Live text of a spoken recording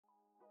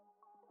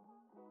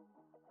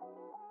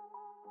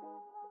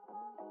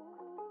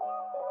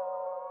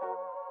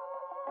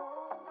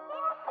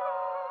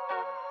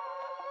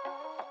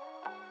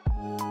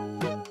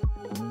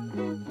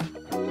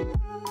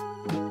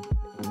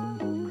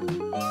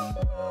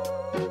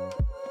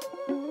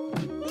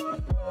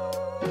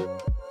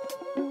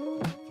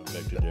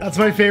That's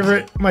my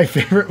favorite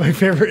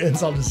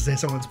insult is to say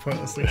someone's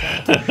pointlessly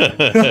tall.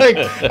 Like,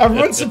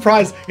 everyone's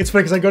surprised. It's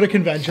funny because I go to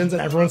conventions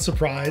and everyone's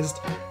surprised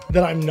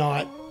that I'm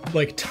not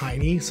like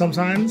tiny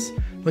sometimes.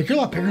 Like, you're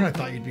a lot bigger than I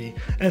thought you'd be.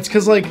 And it's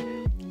because like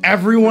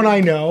everyone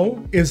I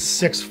know is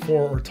 6'4"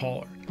 or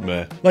taller.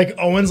 Meh. Like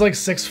Owen's like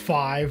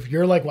 6'5",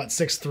 you're like what,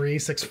 6'3",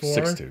 6'4"?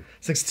 6'2".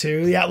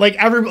 6'2", yeah. Like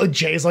everybody, like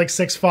Jay's like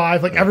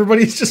 6'5", like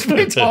everybody's just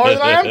way taller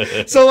than I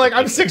am. So like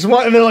I'm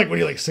 6'1", and they're like, "What are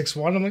you, like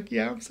 6'1"? I'm like,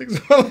 "Yeah, I'm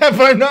 6'1", but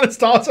I'm not as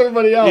tall as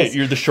everybody else." Yeah,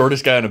 you're the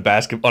shortest guy on an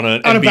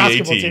NBA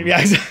basketball team.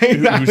 Yeah,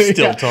 exactly. Who's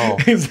still tall.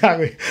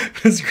 Exactly.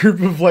 This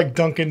group of like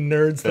Duncan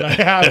nerds that I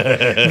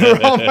have,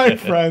 they're all my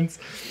friends.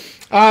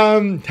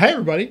 Hey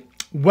everybody,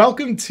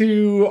 welcome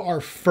to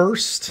our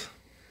first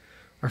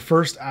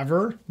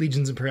ever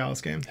Legions Imperialis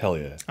game. Hell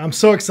yeah. I'm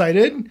so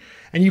excited.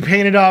 And you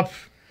painted up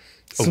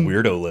a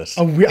weirdo list.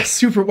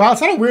 Wow, it's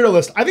not a weirdo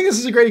list. I think this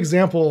is a great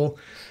example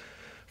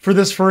for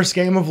this first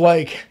game of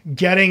like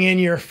getting in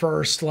your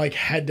first like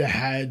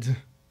head-to-head,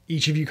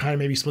 each of you kind of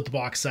maybe split the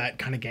box set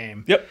kind of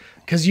game. Yep.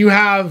 Because you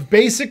have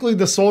basically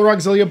the Solar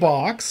Auxilia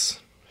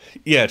box.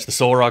 Yeah, it's the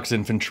Solar Aux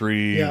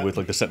infantry with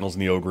like the Sentinels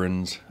and the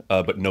Ogrins,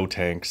 but no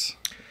tanks.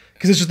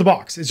 Because it's just the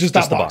box. It's just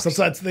that box.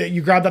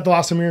 You grabbed that the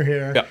last time you were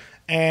here. Yeah.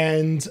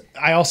 And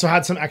I also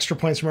had some extra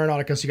points from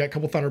Aeronautica, so you got a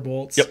couple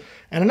Thunderbolts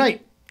and a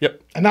Knight.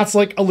 Yep. And that's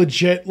like a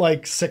legit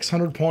like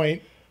 600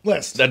 point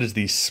list. That is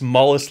the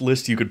smallest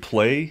list you could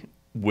play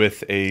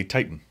with a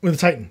Titan. With a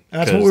Titan.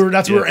 And that's what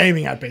we were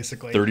aiming at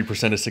basically.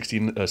 30%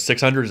 of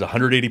 600 is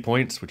 180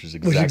 points, which is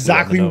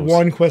exactly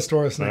one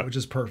Questoris Knight, which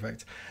is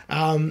perfect.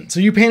 So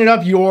you painted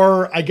up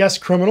your, I guess,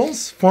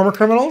 former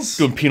criminals.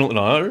 Doing penal,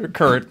 no,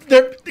 current.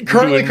 They're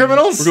currently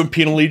criminals. We're doing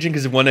Penal Legion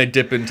because when I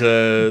dip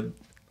into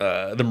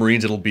the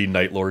Marines, it'll be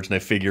Night Lords, and I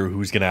figure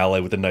who's going to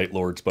ally with the Night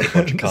Lords but a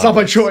bunch of It's not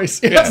my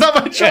choice. It's not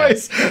my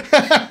choice.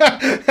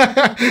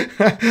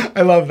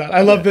 I love that.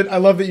 I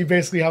love that you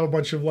basically have a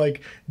bunch of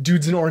like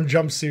dudes in orange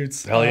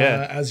jumpsuits. Hell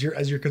yeah. As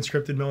your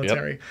conscripted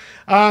military.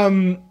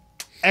 Yep.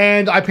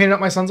 And I painted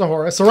up my Sons of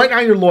Horus. So right now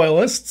you're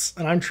loyalists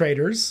and I'm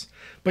traitors.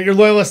 But you're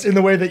loyalist in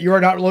the way that you are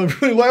not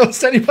really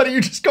loyalist to anybody.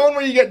 You're just going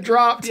where you get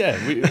dropped. Yeah,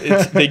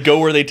 they go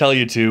where they tell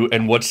you to.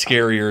 And what's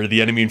scarier,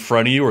 the enemy in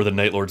front of you or the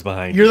Night Lords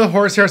behind you? You're the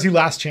Horus Heresy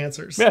last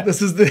chancers. Yeah.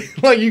 This is the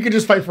you can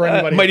just fight for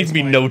anybody. Might even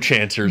be no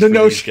chancers.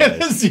 Zero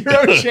chancers.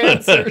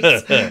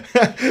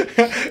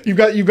 you've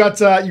got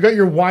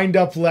your wind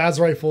up las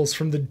rifles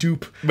from the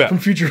dupe from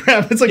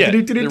Futurama. It's like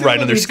they're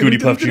riding on their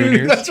Scooty Puff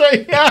Juniors. That's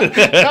right.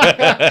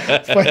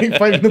 Yeah,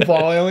 fighting the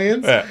ball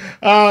aliens. Yeah.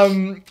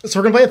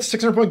 So we're gonna play a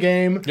 600 point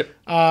game. Yep.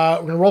 We're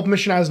going to roll up a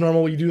mission as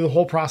normal. You do the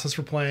whole process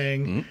for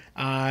playing.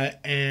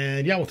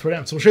 And yeah, we'll throw it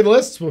down. So we'll show you the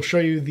lists. We'll show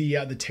you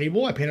the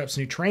table. I painted up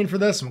some new terrain for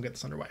this, and we'll get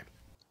this underway.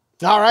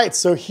 All right,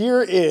 so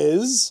here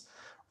is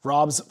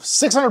Rob's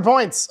 600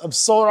 points of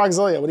Solar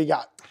Auxilia. What do you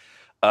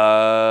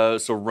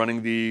got? So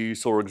running the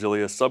Solar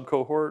Auxilia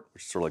Sub-Cohort,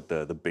 which is sort of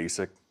like the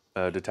basic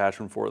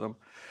detachment for them.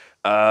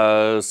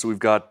 So we've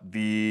got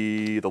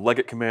the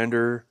Legate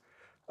Commander.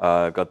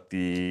 I've got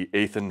the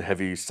 8th and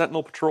Heavy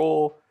Sentinel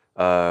Patrol.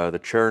 The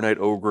Chair Knight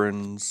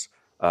Ogrins,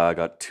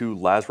 got 2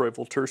 las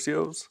rifle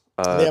tercios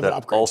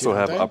that also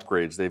have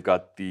upgrades. They've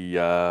got the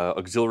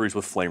auxiliaries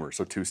with flamers,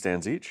 so 2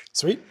 stands each.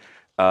 Sweet.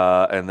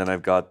 And then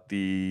I've got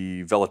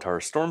the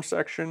Velatar Storm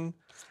Section,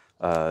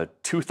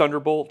 2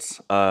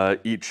 Thunderbolts,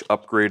 each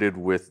upgraded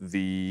with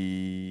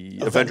the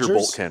Avenger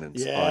Bolt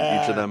Cannons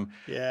on each of them.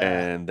 Yeah.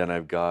 And then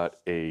I've got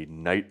a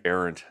Knight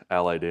Errant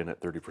allied in at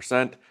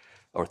 30%,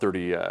 or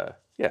 30... 30%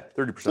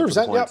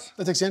 yeah,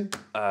 that takes in.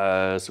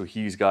 So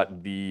he's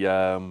got the,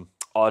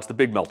 it's the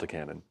big melta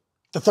cannon.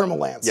 The thermal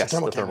lance. Yes,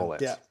 the thermal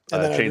lance. Yeah.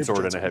 And then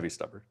chainsword and a heavy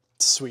stubber.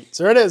 Sweet.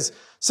 So there it is.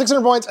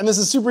 600 points, and this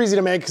is super easy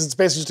to make because it's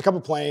basically just a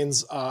couple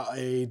planes,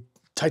 a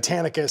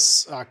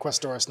Titanicus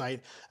Questoris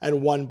Knight,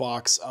 and 1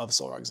 box of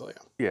Solar Auxilia.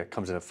 Yeah, it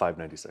comes in at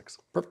 596.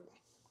 Perfect.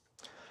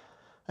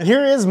 And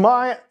here is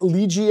my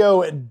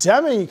Legion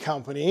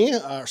Demi-Company,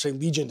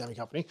 Legion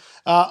Demi-Company,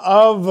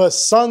 of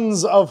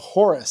Sons of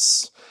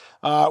Horus.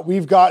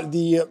 We've got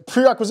the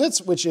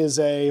prerequisites, which is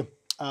a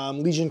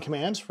Legion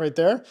command right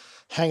there,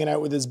 hanging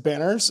out with his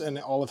banners and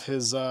all of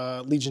his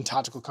Legion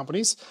tactical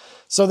companies.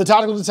 So the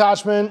tactical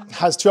detachment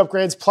has 2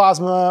 upgrades,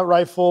 plasma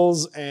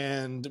rifles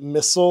and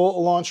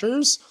missile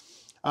launchers.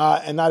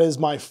 And that is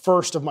my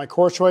first of my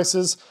core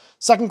choices.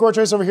 Second core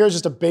choice over here is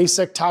just a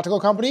basic tactical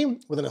company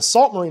with an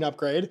assault marine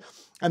upgrade,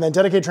 and then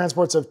dedicated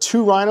transports of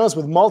 2 rhinos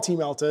with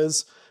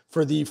multi-meltas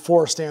for the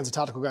 4 stands of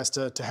tactical guys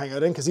to hang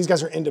out in, because these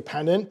guys are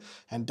independent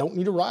and don't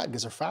need a ride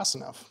because they're fast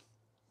enough.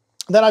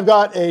 Then I've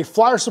got a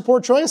flyer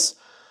support choice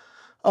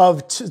of,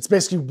 it's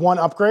basically 1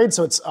 upgrade.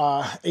 So it's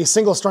a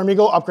single Storm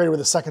Eagle upgraded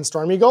with a 2nd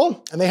Storm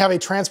Eagle. And they have a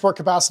transport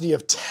capacity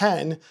of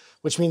 10,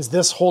 which means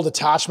this whole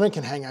detachment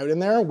can hang out in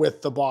there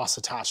with the boss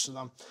attached to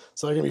them.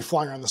 So they're gonna be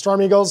flying around the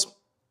Storm Eagles.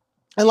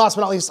 And last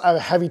but not least, I have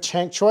a heavy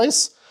tank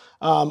choice,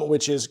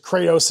 which is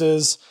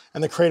Kratos's.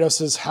 And the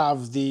Kratos's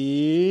have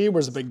the,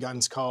 where's the big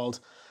guns called?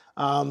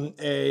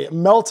 A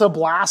Melta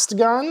Blast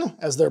gun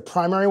as their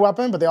primary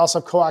weapon, but they also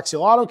have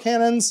coaxial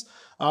autocannons,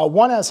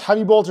 One has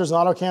heavy bolters and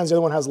auto cannons, the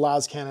other one has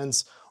las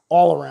cannons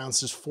all around,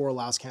 so just 4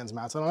 las cannons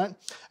mounted on it.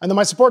 And then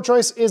my support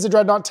choice is a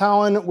Dreadnought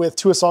Talon with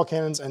 2 assault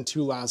cannons and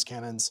 2 las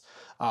cannons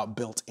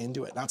built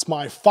into it. That's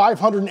my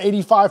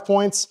 585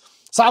 points.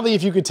 Sadly,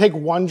 if you could take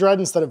 1 Dread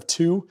instead of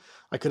 2,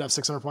 I could have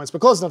 600 points,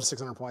 but close enough to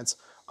 600 points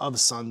of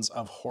Sons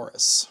of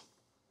Horus.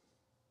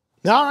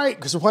 Now, all right,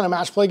 because we're playing a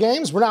match play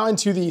games, we're now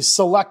into the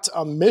select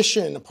a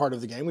mission part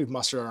of the game. We've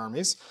mustered our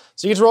armies.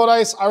 So you get to roll a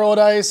dice, I roll a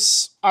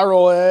dice, I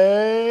roll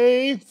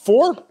a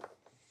 4.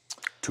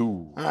 2.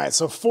 All right,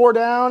 so 4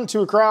 down,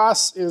 2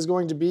 across is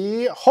going to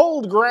be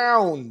hold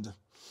ground.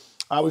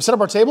 We've set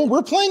up our table.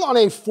 We're playing on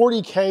a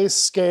 40K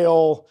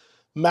scale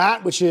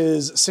mat, which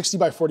is 60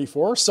 by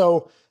 44.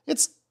 So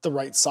it's the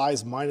right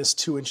size, minus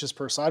 2 inches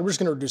per side. We're just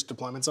gonna reduce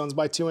deployment zones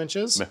by 2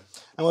 inches. Meh.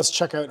 And let's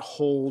check out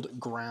hold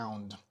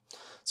ground.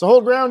 So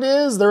hold ground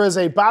there is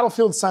a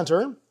battlefield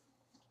center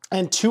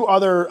and 2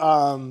 other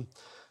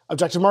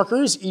objective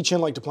markers, each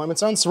in like deployment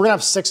zones. So we're gonna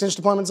have 6-inch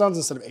deployment zones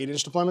instead of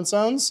 8-inch deployment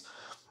zones.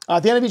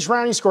 At the end of each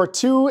round, you score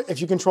 2 if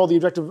you control the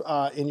objective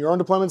in your own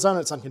deployment zone,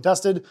 it's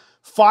uncontested.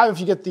 5 if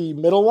you get the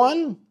middle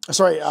one,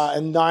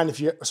 and 9 if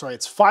you,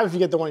 it's 5 if you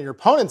get the one in your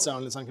opponent's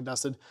zone, it's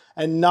uncontested,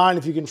 and 9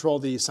 if you control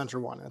the center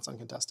one, and it's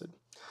uncontested.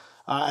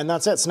 And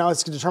that's it. So now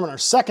let's determine our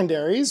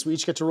secondaries. We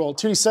each get to roll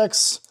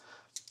 2d6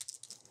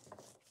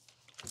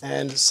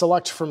 and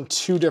select from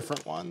 2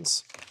 different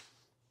ones.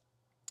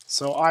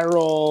 So I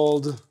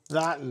rolled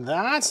that, and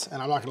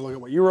I'm not gonna look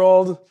at what you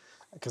rolled,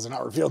 because they're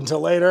not revealed until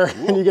later,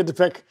 and you get to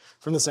pick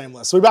from the same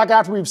list. So we're back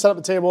after we've set up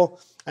the table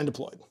and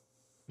deployed.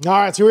 All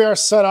right, so we are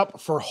set up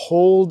for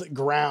hold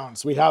ground.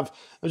 So we have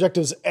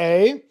objectives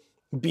A,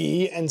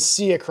 B, and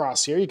C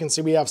across here. You can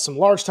see we have some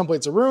large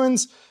templates of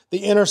ruins. The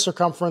inner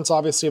circumference,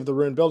 obviously, of the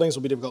ruined buildings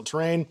will be difficult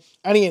terrain.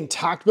 Any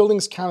intact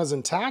buildings count as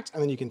intact,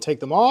 and then you can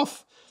take them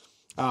off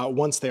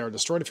once they are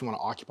destroyed if you want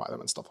to occupy them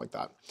and stuff like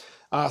that.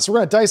 So we're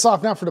gonna dice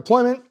off now for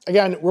deployment.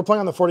 Again, we're playing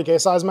on the 40K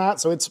size mat,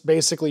 so it's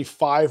basically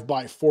 5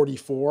 by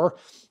 44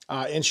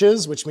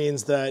 inches, which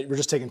means that we're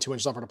just taking 2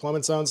 inches off our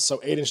deployment zones, so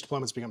 8-inch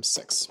deployments become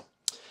 6.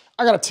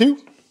 I got a 2.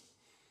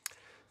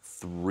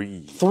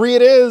 3. 3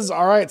 it is.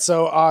 All right,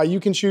 so you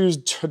can choose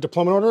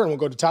deployment order, and we'll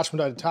go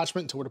detachment by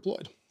detachment until we're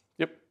deployed.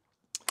 Yep.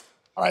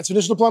 All right, so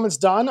initial deployment's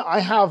done. I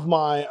have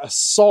my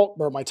assault,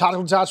 or my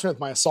tactical detachment with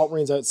my assault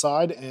marines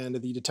outside, and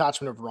the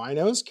detachment of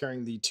rhinos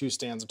carrying the 2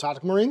 stands of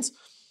tactical marines.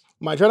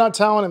 My Dreadnought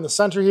Talon in the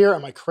center here,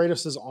 and my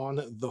Kratos is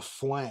on the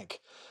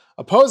flank.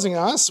 Opposing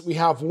us, we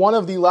have one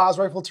of the las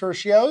rifle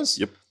tertios,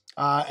 Yep.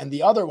 and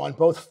the other one,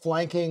 both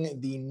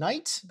flanking the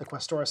Knight, the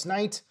Questoris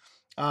Knight,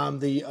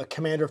 the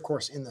commander, of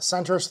course, in the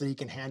center, so that he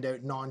can hand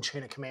out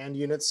non-chain of command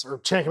units, or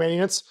chain of command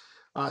units,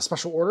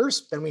 special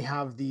orders. Then we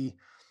have the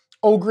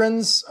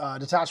Ogren's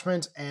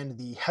detachment and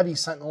the heavy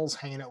sentinels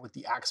hanging out with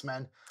the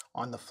Axemen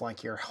on the flank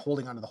here,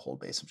 holding onto the hold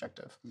base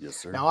objective. Yes,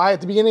 sir. Now, I,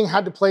 at the beginning,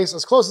 had to place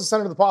as close to the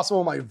center as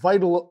possible my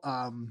vital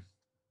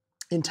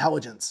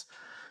intelligence,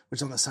 which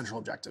is on the central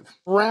objective.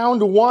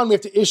 Round 1, we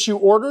have to issue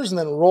orders and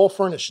then roll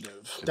for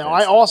initiative. Now,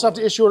 I also have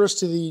to issue orders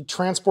to the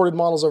transported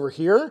models over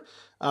here,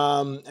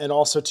 and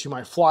also to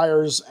my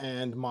flyers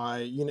and my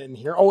unit in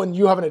here. Oh, and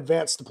you have an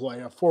advanced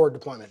deploy, a forward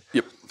deployment.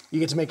 Yep. You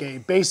get to make a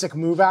basic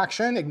move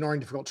action, ignoring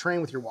difficult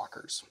terrain with your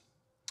walkers.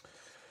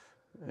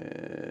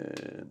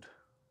 And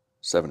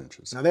 7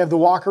 inches. Now they have the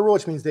walker rule,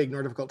 which means they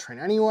ignore difficult terrain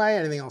anyway.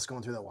 Anything else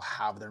going through that will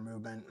have their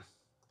movement. So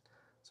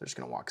they're just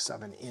gonna walk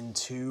 7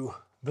 into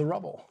the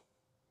rubble.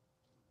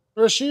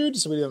 They're issued,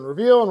 so we do a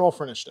reveal and roll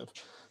for initiative.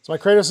 So my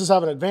Kratos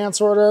have an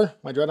advance order.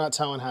 My Dreadnought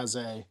Talon has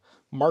a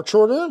march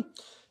order.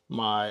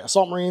 My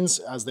Assault Marines,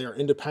 as they are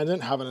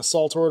independent, have an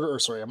assault order, or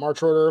sorry, a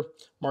march order,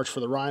 march for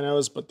the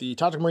Rhinos, but the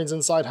Tactical Marines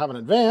inside have an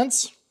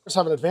advance. Just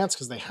have an advance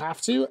because they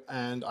have to,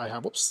 and I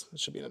have, whoops, it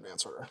should be an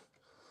advance order.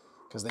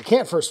 Because they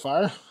can't first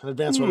fire, an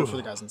advance order for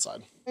the guys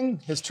inside.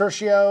 His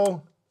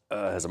Tertio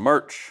has a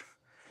march.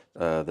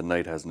 The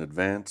Knight has an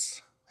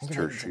advance. His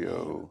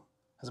Tertio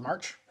has a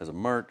march. Has a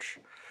march.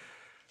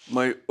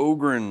 My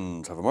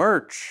Ogrins have a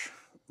march.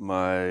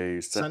 My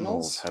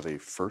Sentinels have a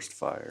first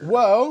fire.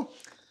 Whoa.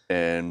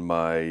 And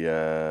my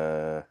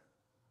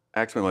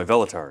Axemen, my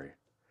Velatari,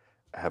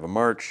 have a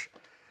march.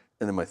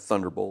 And then my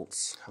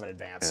Thunderbolts have an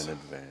advance.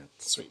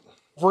 Sweet.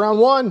 For round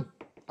 1,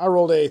 I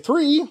rolled a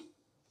 3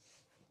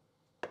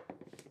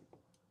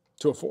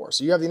 to a 4.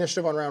 So you have the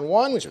initiative on round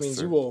 1, which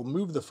means you will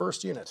move the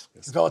first unit.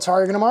 Yes.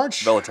 Velatari going to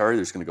march? Velatari,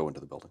 they're just going to go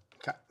into the building.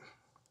 Okay.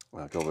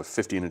 Go have a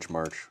 15-inch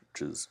march,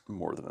 which is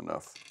more than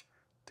enough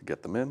to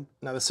get them in.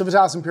 Now the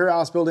Civitas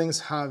Imperialis buildings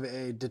have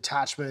a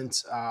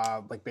detachment,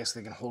 like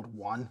basically they can hold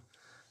 1.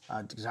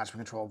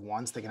 Detachment control of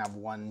 1, so they can have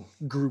 1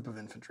 group of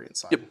infantry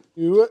inside. Yep.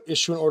 You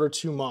issue an order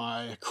to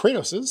my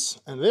Kratoses,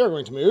 and they are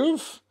going to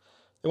move.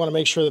 They want to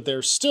make sure that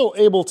they're still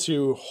able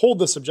to hold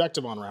this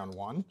objective on round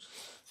 1,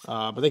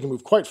 but they can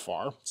move quite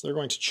far. So they're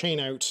going to chain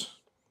out.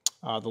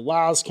 The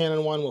las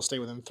cannon one will stay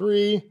within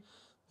 3.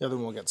 The other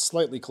one will get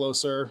slightly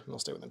closer, and they'll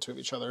stay within 2 of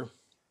each other,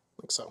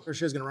 like so.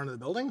 She's going to run to the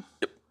building.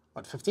 Yep.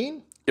 What,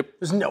 15? Yep.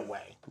 There's no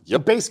way.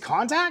 Yep. Base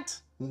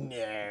contact?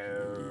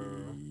 No.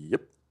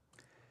 Yep.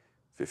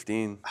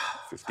 15,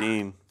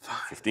 15,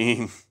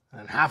 15.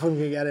 And half of them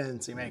can get in,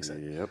 so he makes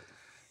it. Yep.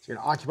 So you're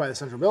going to occupy the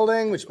central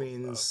building, which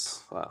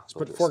means Wow, just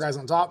put 4 guys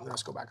on top, and the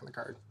rest go back in the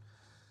card.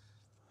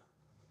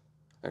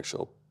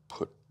 Actually, I'll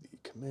put the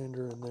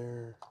commander in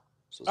there.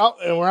 So Oh,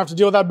 and we're going to have to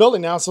deal with that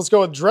building now. So let's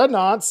go with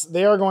Dreadnoughts.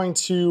 They are going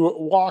to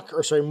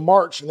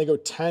march, and they go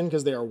 10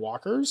 because they are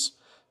walkers.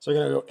 So they're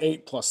going to go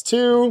 8 plus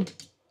 2,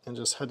 and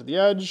just head to the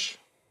edge.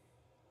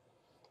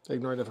 They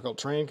ignore difficult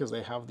terrain because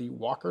they have the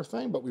walker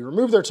thing, but we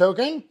remove their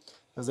token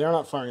as they are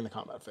not firing the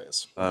combat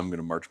phase. I'm going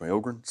to march my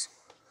Ogrins,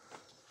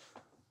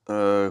 who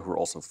are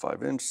also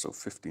 5-inch, so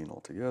 15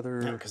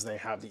 altogether. Yeah, because they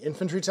have the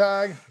infantry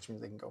tag, which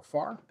means they can go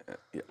far.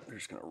 Yeah, they're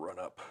just going to run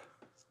up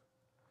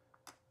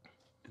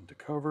into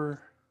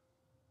cover.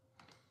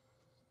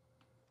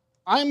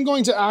 I'm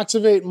going to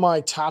activate my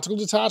tactical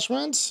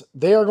detachment.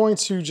 They are going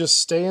to just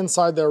stay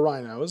inside their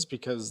rhinos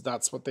because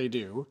that's what they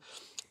do.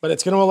 But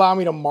it's going to allow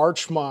me to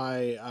march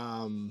my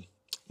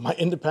my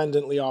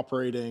independently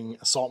operating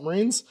assault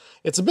marines.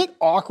 It's a bit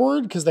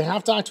awkward because they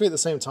have to activate at the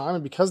same time,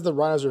 and because the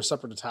rhinos are a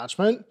separate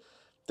detachment,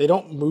 they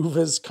don't move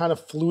as kind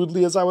of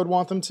fluidly as I would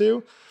want them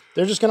to.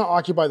 They're just going to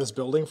occupy this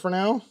building for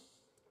now.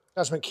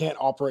 Detachment can't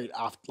operate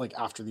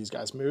after these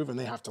guys move, and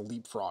they have to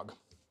leapfrog.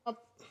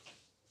 Up.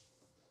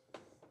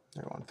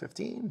 They're on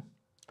 15.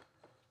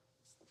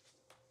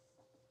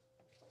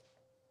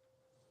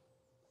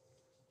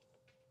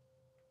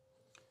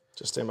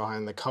 Just stay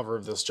behind the cover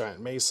of this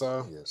giant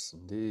mesa. Yes,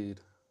 indeed.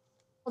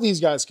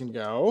 These guys can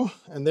go,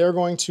 and they're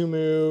going to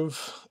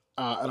move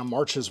at a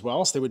march as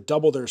well. So they would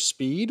double their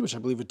speed, which I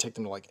believe would take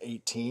them to like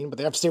 18, but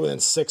they have to stay within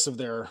 6 of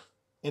their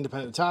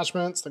independent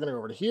attachments. They're going to go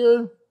over to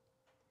here.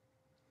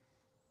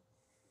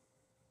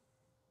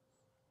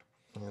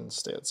 And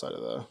stay outside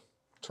of the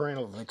terrain.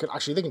 They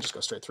can just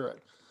go straight through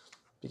it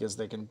because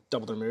they can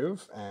double their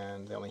move,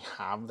 and they only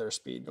have their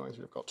speed going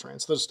through difficult terrain.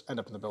 So they'll just end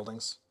up in the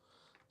buildings,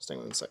 staying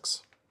within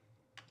 6.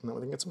 And then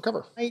we can get some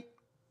cover. 8.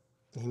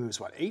 He moves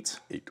what, 8?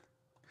 8.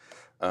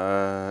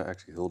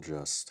 Actually, he'll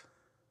just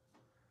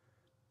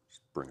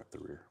bring up the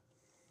rear.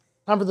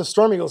 Time for the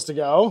Storm Eagles to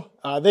go.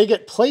 They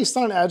get placed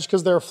on an edge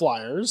because they're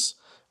flyers,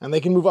 and they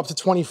can move up to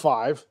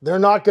 25. They're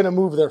not going to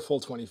move their full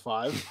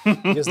 25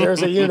 because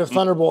there's a unit of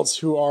Thunderbolts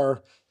who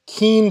are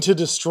keen to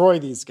destroy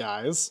these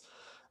guys.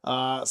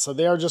 So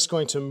they are just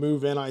going to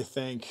move in, I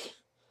think,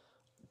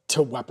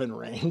 to weapon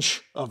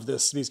range of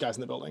these guys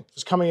in the building.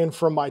 Just coming in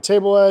from my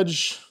table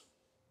edge,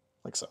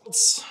 like so.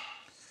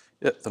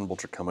 Yeah,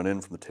 Thunderbolts are coming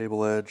in from the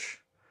table edge.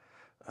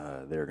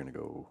 They're going to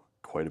go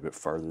quite a bit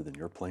farther than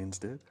your planes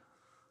did.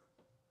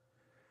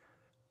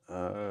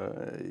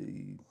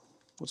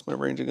 What's my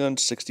range again?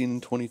 16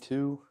 and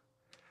 22.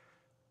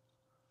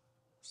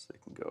 So they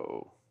can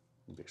go,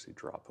 basically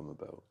drop them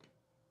about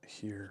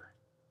here.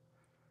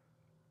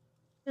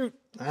 All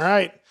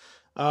right.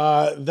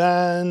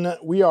 Then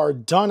we are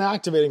done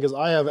activating because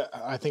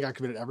I think,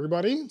 activated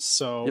everybody.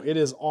 So It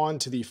is on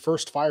to the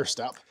first fire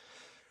step.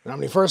 And how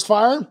many first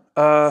fire?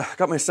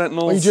 Got my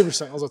Sentinels. Oh, you do have your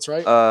Sentinels, that's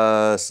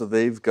right. So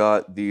they've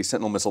got the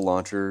Sentinel missile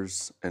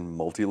launchers and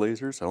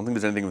multi-lasers. I don't think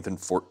there's anything within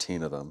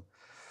 14 of them.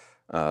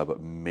 But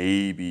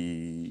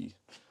maybe...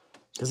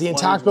 Because the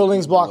intact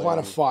buildings block line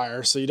of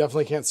fire, so you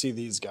definitely can't see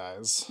these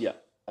guys. Yeah,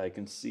 I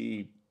can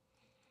see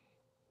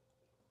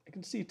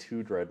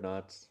 2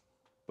 dreadnoughts,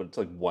 but it's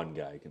like one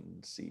guy I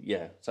can see.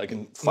 Yeah, so I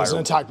can fire. There's an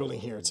attack building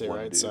here too,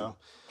 right? Dude. So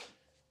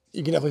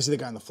you can definitely see the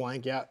guy on the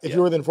flank. Yeah. If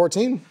you're within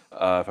 14.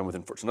 If I'm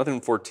within 14, nothing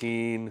in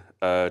 14.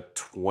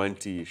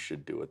 20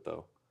 should do it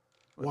though.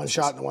 One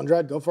shot and 1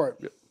 dread. Go for it.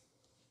 Yep.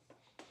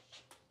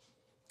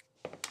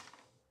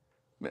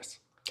 Miss.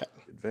 Okay.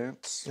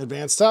 Advance.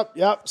 Advanced step.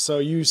 Yep. So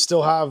you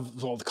still have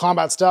the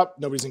combat step.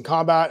 Nobody's in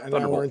combat, and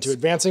now we're into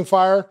advancing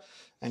fire.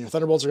 And your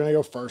Thunderbolts are going to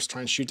go first. Try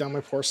and shoot down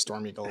my poor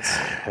Storm Eagles.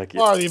 Heck yeah.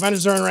 Oh, the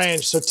Avengers are in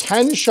range. So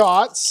 10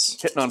 shots.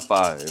 Hitting on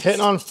 5s.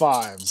 Hitting on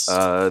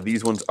 5s.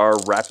 These ones are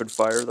rapid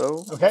fire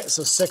though. Okay,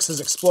 so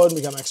 6s explode and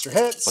become extra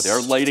hits. But they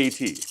are light AT.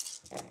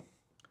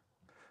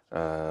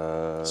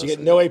 So you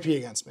get no AP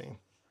against me.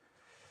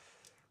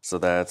 So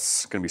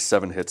that's going to be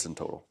 7 hits in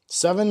total.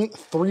 7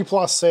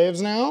 3+ saves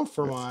now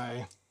for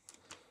my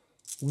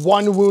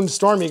 1 wound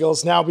Storm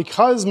Eagles. Now,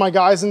 because my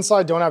guys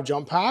inside don't have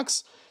jump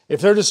packs, if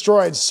they're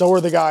destroyed, so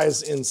are the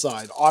guys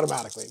inside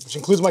automatically, which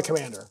includes my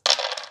commander.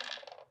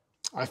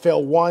 I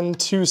fail 1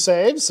 2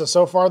 saves,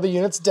 so far the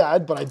unit's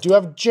dead, but I do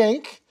have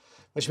Jink,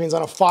 which means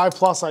on a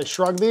 5+ I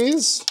shrug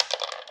these.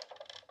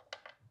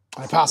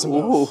 I pass them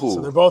both, so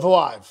they're both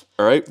alive.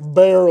 All right.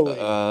 Barely.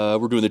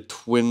 We're doing the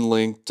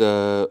twin-linked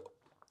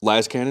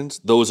las cannons.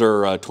 Those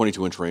are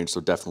 22-inch range,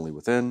 so definitely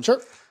within. Sure.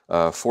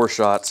 4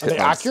 shots. Are they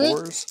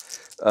accurate?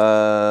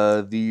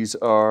 4s. These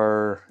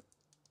are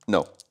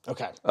no.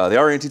 Okay. They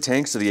are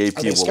anti-tank, so the AP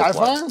Are they will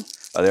apply.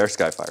 Skyfire? They are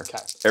Skyfire. Okay.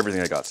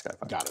 Everything I got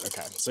Skyfire. Got it.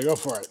 Okay. So go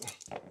for it.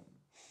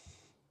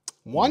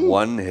 1.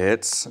 1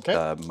 hits. Okay.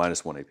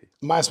 -1 AP.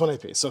 -1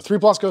 AP. So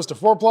 3+ goes to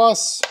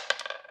 4+.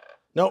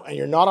 No, and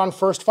you're not on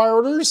first fire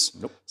orders.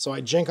 Nope. So I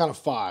jink on a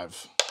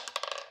 5.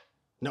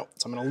 No.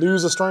 So I'm going to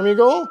lose a Storm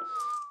Eagle,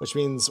 which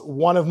means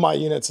one of my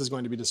units is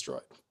going to be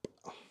destroyed.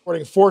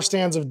 Ordering 4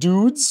 stands of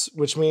dudes,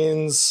 which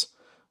means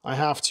I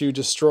have to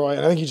destroy,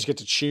 and I think you just get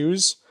to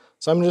choose.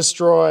 So I'm gonna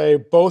destroy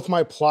both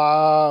my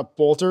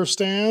bolter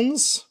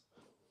stands.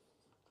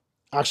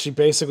 Actually,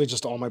 basically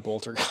just all my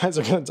bolter guys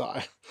are gonna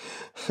die.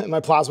 And my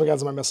plasma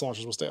guns and my missile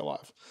launchers will stay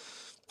alive.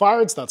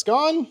 Fired, so that's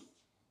gone.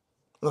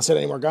 Unless I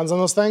hit any more guns on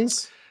those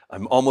things.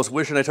 I'm almost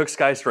wishing I took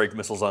Sky Strike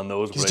missiles on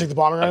those. Did you take the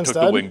bomber gun instead?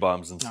 instead? I took the wing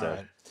bombs instead.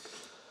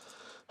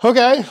 All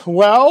right. Okay,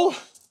 well,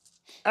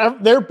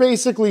 they're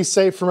basically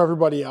safe from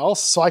everybody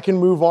else, so I can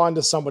move on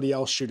to somebody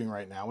else shooting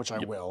right now, which I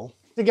will.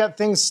 To get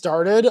things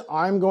started,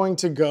 I'm going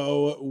to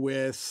go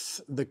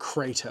with the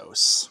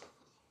Kratos.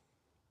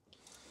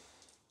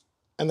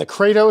 And the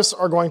Kratos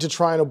are going to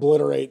try and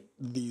obliterate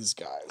these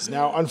guys.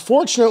 Now,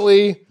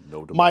 unfortunately,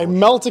 my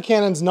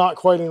Melta-Cannon's not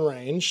quite in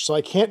range, so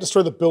I can't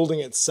destroy the building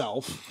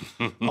itself,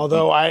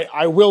 although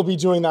I will be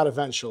doing that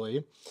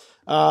eventually.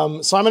 So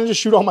I'm gonna just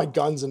shoot all my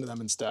guns into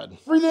them instead.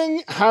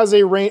 Everything has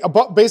a range,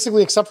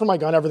 basically except for my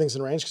gun, everything's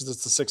in range because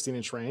it's the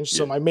 16-inch range.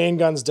 So my main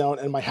guns don't,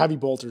 and my heavy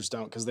bolters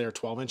don't because they are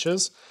 12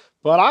 inches.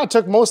 But I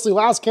took mostly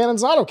las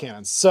cannons,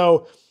 autocannons.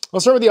 So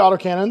let's start with the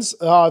autocannons.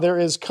 There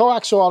is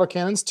coaxial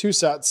autocannons, 2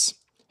 sets,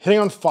 hitting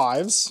on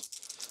 5s.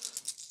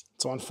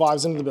 So on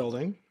 5s into the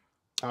building,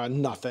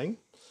 nothing.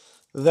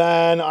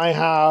 Then I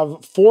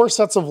have 4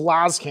 sets of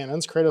las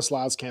cannons, Kratos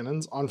las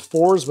cannons, on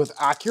 4s with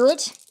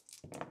accurate.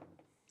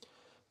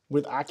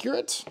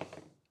 So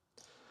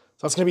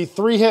that's gonna be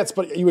 3 hits,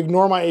 but you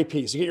ignore my AP.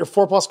 So you get your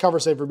 4+ cover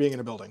save for being in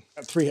a building.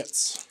 At 3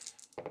 hits.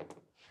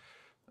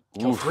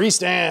 Kill 3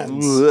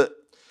 stands.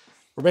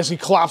 We're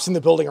basically collapsing the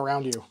building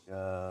around you.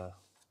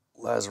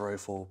 Las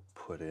rifle,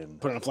 put in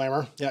a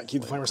flamer. Yeah,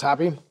 keep the flamers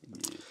happy.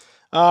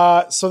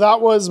 So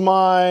that was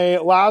my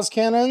las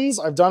cannons.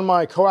 I've done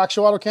my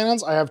coaxial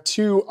autocannons. I have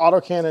 2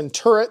 autocannon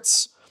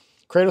turrets,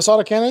 Kratos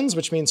autocannons,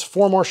 which means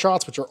 4 more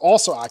shots, which are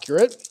also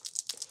accurate.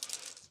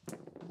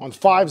 On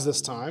 5s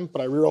this time,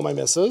 but I reroll my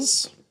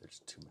misses.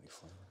 There's too many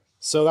flamers.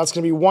 So that's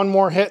gonna be 1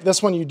 more hit.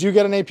 This one you do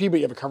get an AP, but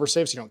you have a cover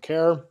save, so you don't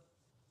care.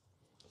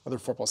 Another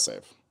 4+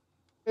 save.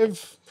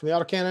 From the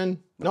autocannon.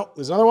 Nope,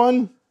 there's another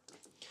one.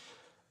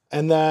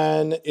 And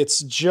then it's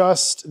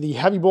just the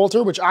heavy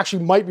bolter, which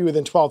actually might be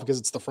within 12 because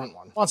it's the front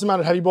one. Once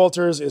amount of heavy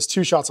bolters is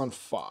 2 shots on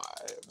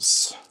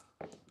 5s.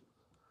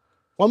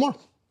 1 more.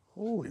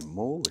 Holy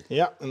moly.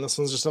 Yeah, and this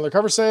one's just another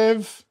cover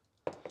save.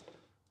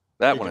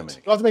 That one I make.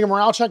 You'll have to make a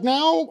morale check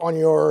now on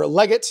your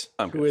legate,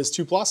 who is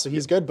 2+, so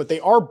he's good, but they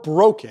are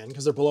broken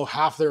because they're below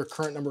half their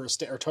current number of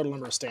or total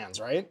number of stands,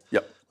 right?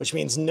 Yep. Which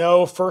means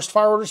no first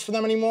fire orders for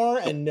them anymore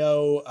and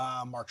no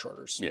march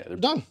orders. Yeah, they're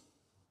done.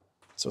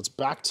 So it's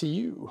back to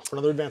you for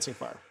another advancing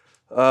fire.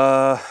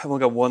 I've only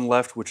got 1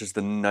 left, which is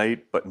the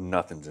knight, but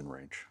nothing's in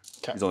range.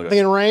 Okay. Nothing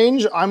in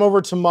range. I'm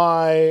over to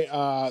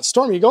my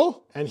Storm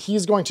Eagle, and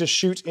he's going to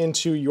shoot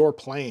into your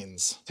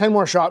planes. 10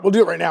 more shot. We'll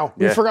do it right now.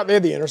 We forgot they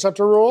had the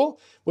interceptor rule,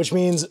 which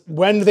means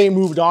when they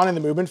moved on in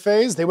the movement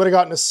phase, they would have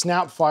gotten to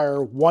snap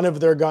fire 1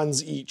 of their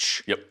guns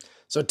each. Yep.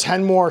 So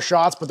 10 more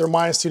shots, but they're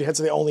 -2 to hit,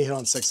 so they only hit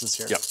on 6s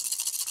here. Yep.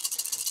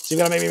 So you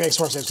gotta make me make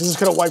some more saves, because this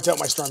could have wiped out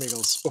my Storm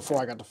Eagles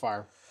before I got to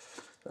fire.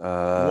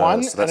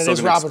 1, so and it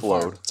is rapid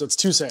fire. So it's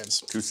 2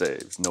 saves. 2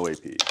 saves, no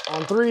AP.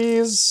 On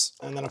 3s,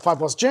 and then a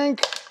 5+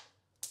 jink,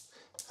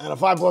 and a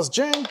 5+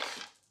 jink.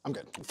 I'm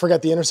good.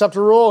 Forget the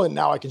interceptor rule, and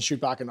now I can shoot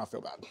back and not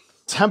feel bad.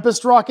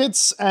 Tempest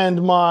rockets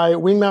and my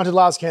wing-mounted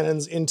las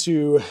cannons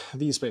into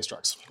these space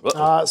trucks.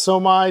 So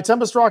my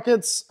Tempest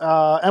rockets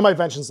and my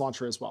Vengeance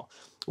launcher as well,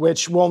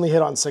 which will only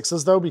hit on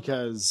 6s though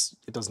because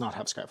it does not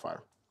have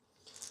Skyfire.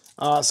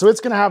 So it's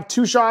gonna have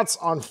 2 shots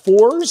on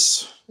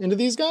 4s into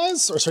these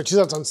guys, or sorry, 2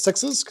 shots on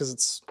 6s because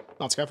it's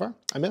not Skyfire.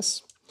 I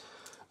miss.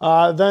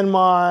 Then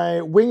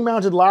my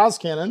wing-mounted las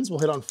cannons will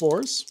hit on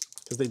 4s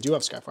because they do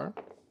have Skyfire.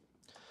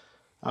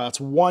 That's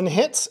 1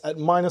 hit at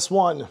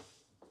 -1.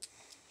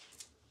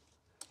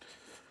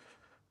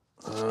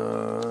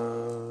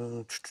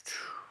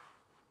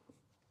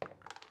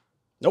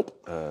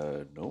 Nope.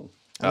 No.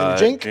 And then a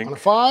jink on a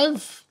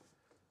 5.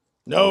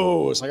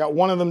 No, so I got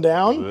 1 of them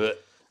down. Blech.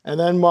 And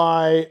then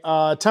my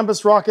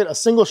Tempest rocket, a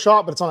single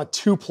shot, but it's on a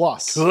 2+.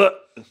 Blech.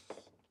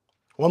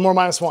 1 more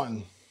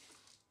 -1.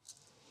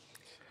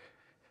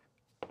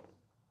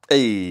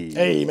 Hey.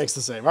 Hey, he makes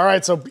the save. All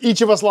right, so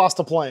each of us lost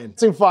a plane.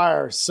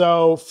 Fire.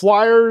 So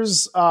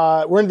flyers,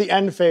 we're in the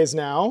end phase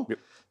now. Yep.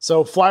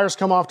 So flyers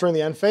come off during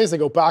the end phase. They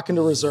go back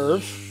into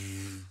reserve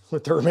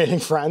with their remaining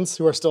friends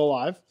who are still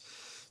alive.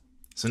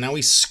 So now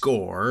we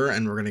score,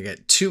 and we're going to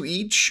get 2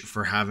 each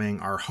for having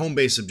our home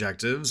base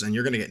objectives, and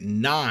you're going to get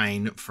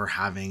 9 for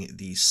having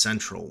the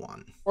central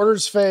one.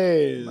 Orders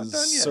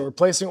phase. So we're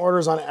placing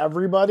orders on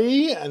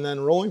everybody and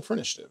then rolling for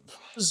initiative.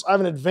 I have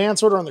an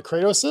advance order on the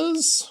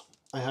Kratoses.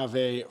 I have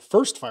a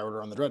first fire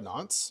order on the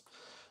Dreadnoughts.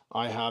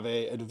 I have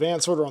a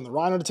advance order on the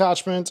Rhino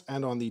detachment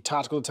and on the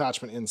tactical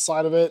detachment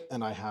inside of it,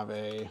 and I have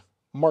a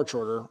march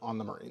order on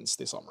the Marines,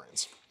 the Assault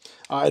Marines.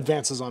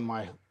 Advances on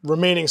my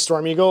remaining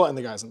Storm Eagle and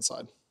the guys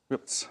inside.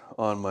 Yep.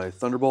 On my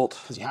Thunderbolt.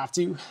 Because you have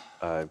to.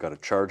 I've got a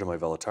charge on my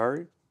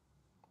Velatari.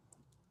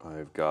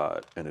 I've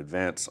got an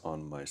advance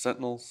on my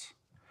Sentinels.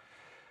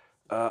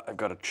 I've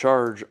got a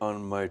charge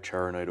on my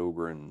Charonite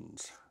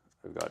Ogrins.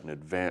 I've got an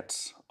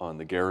advance on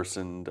the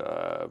garrisoned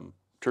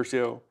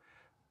Tertio,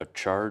 a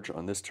charge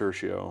on this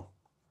Tertio,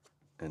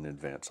 and an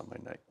advance on my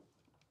knight.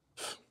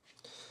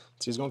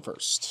 So he's going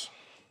first.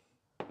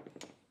 Got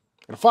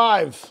a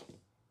 5.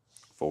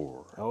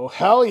 4. Oh,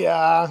 hell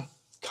yeah.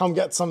 Come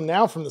get some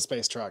now from the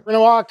space truck. We're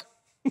gonna walk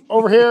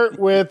over here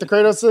with the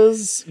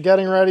Kratoses,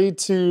 getting ready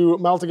to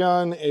melt a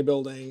gun, a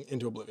building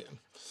into oblivion.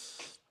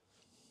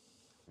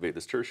 Evade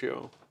this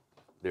Tertio.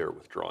 They're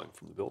withdrawing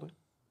from the building.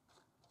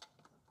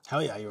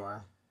 Hell yeah, you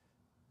are.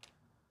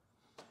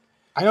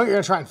 I know what you're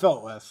gonna try and fill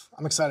it with.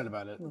 I'm excited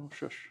about it. No,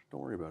 shush.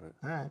 Don't worry about it.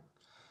 All right.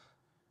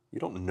 You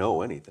don't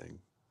know anything.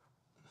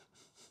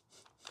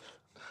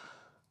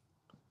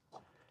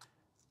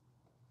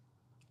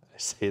 I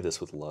say this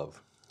with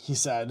love. He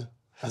said,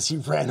 as he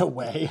ran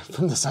away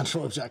from the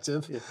central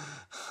objective.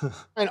 Yeah.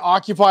 And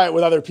occupy it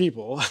with other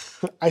people.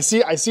 I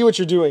see what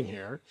you're doing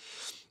here.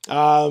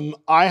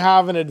 I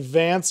have an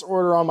advance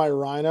order on my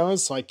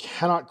rhinos, so I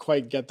cannot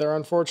quite get there,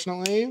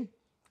 unfortunately.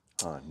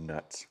 Oh,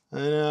 nuts. I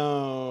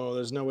know,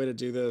 there's no way to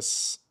do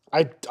this.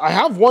 I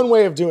have one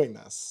way of doing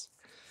this,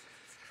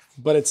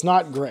 but it's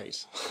not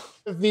great.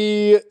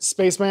 The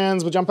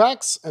Spacemans with jump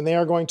packs, and they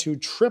are going to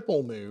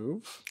triple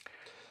move,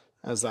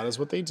 as that is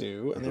what they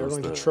do. And they are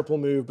going to triple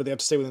move, but they have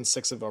to stay within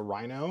 6 of a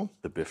rhino.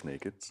 The biff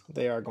nakeds.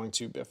 They are going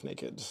to biff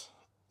naked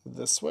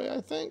this way,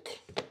 I think,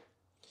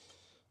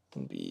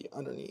 and be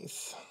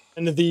underneath.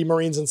 And the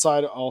Marines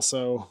inside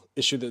also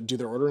do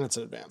their order, and it's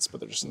an advance,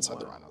 but they're just inside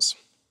the rhinos.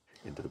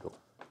 Into the building.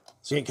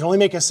 So you can only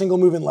make a single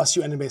move unless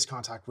you end in base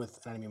contact with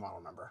an enemy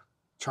model member.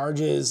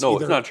 Charges. No,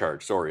 it's not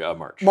charge. Sorry,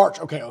 march. March.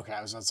 Okay.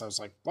 I was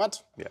like,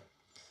 what? Yeah.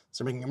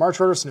 So they're making a march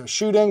order, so no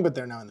shooting, but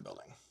they're now in the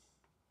building.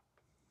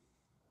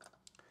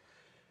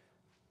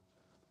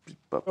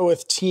 Go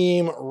with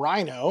Team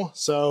Rhino.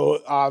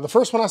 So the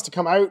first one has to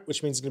come out,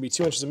 which means it's going to be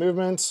 2 inches of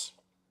movement.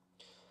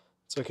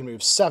 So it can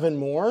move 7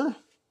 more.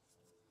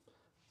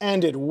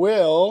 And it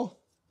will.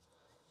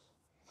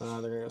 They're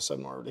going to go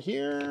 7 more over to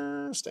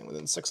here, staying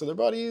within 6 of their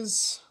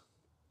buddies.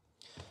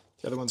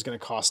 The other one's going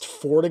to cost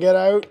 4 to get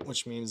out,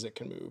 which means it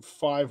can move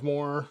 5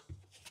 more.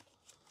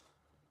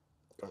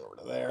 Going over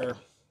to there.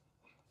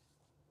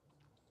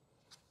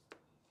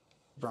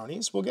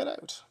 Bronies will get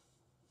out.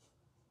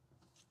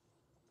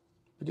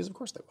 Because of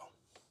course they will.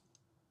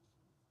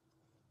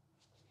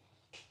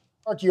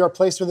 You are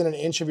placed within an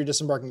inch of your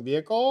disembarking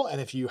vehicle,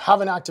 and if you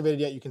haven't activated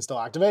yet, you can still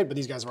activate, but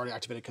these guys have already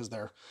activated because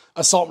their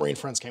Assault Marine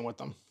friends came with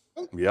them.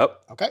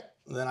 Yep. Okay,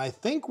 then I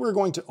think we're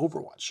going to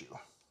Overwatch you.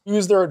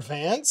 Use their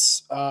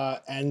advance,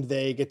 and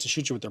they get to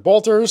shoot you with their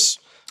bolters.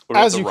 What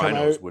about as the you come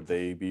rhinos? out, Would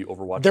they be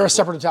Overwatch? they're a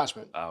separate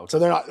detachment. Okay. So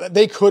they're not.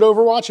 They could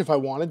Overwatch if I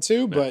wanted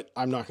to, but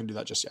I'm not going to do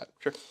that just yet.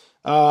 Sure.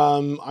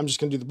 I'm just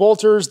going to do the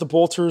bolters. The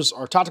bolters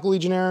are tactical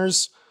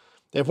legionnaires.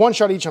 They have 1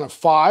 shot each on a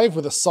 5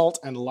 with assault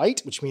and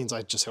light, which means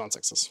I just hit on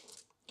 6s.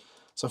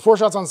 So 4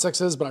 shots on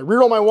 6s, but I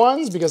reroll my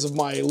 1s because of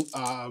my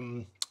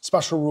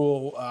special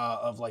rule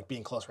of like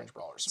being close range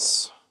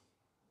brawlers.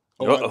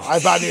 Oh, I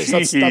have bad news.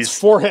 That's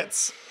 4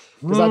 hits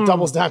because that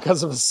doubles down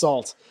because of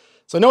assault.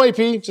 So no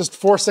AP, just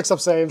 4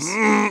 6-up saves.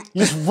 You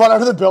just run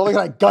out of the building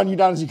and I gun you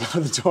down as you go to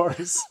the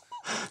doors.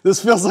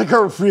 This feels like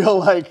a real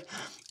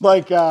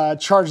like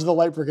Charge of the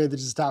Light Brigade that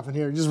just happened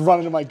here. You just run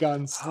into my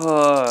guns.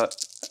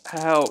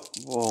 How?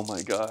 Oh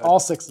my god. All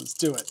 6s,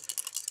 do it.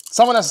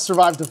 Someone has to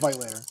survive to fight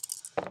later.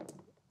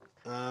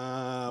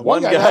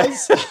 One guy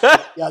does.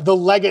 Yeah, the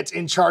legate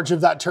in charge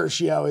of that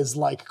Tertio is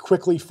like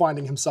quickly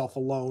finding himself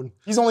alone.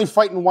 He's only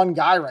fighting 1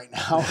 guy right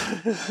now.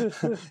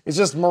 It's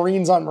just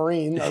Marines on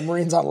Marine, or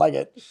Marines on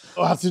legate.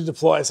 I'll have to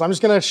deploy. So I'm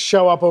just gonna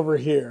show up over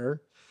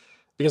here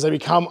because I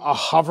become a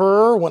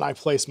hoverer when I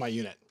place my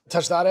unit.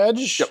 Touch that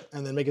edge,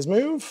 and then make his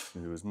move.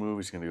 Do his move,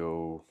 he's gonna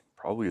go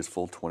probably his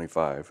full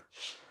 25.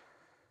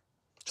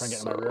 Try and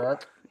get in my rear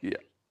arc. Yeah,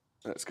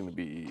 that's gonna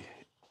be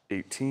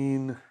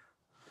 18.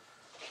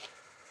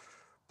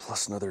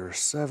 Plus another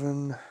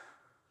 7.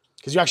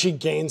 Because you actually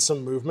gain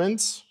some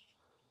movement,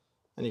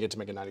 and you get to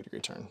make a 90-degree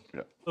turn.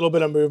 Yeah. A little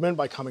bit of movement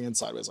by coming in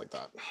sideways like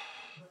that.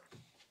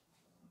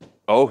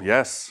 Oh,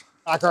 yes.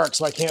 Back arc,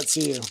 so I can't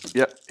see you.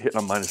 Yep, hitting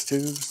on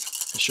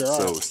 -2s. Sure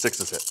are. So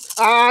 6s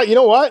hit. You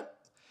know what?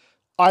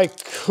 I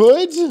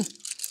could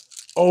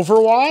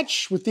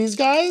Overwatch with these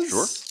guys.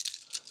 Sure.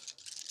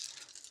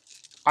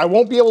 I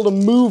won't be able to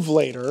move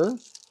later,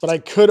 but I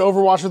could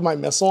Overwatch with my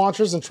missile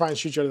launchers and try and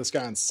shoot you out of this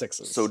guy on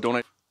 6s. So don't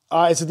I?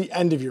 It's at the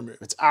end of your move.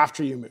 It's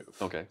after you move.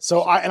 Okay.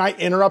 So I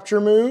interrupt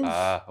your move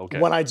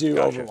when I do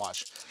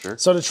Overwatch. Sure.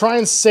 So to try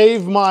and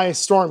save my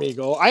Storm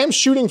Eagle, I am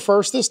shooting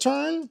first this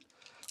turn.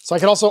 So I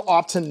could also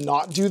opt to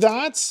not do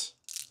that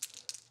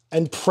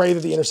and pray that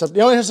the interceptor.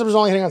 The only interceptor is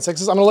only hitting on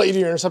 6s. I'm gonna let you do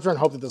your interceptor and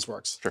hope that this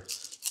works. Sure.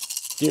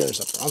 Do your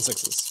interceptor on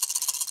 6s.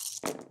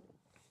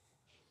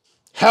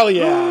 Hell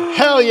yeah!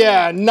 Hell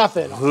yeah!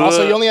 Nothing.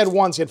 Also, you only had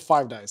 1, so you had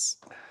 5 dice,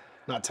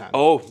 not 10.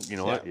 Oh, you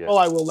know what? Yeah. Well,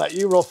 I will let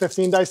you roll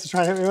 15 dice to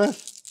try and hit me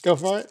with. Go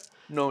for it.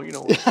 No, you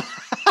know what?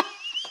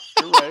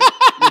 You're right.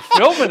 You're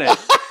filming it.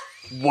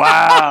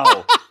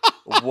 Wow.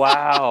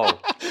 Wow.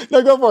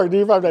 No, go for it. Do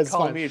your 5 dice. It's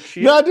Calling fine. me a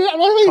cheater? No, dude, I'm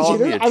not making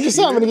Calling a me cheater. a I'm just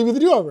saying I'm going to cheater?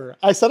 give you the do-over.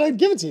 I said I'd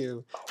give it to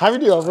you. Have your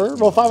do-over.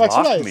 Roll 5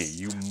 extra Mock dice. me.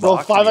 You Roll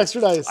mock 5 me.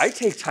 extra dice. I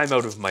take time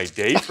out of my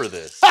day for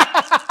this.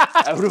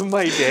 Out of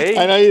my day?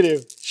 I know you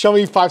do. Show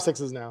me 5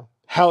 6s now.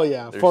 Hell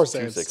yeah. There's 4 2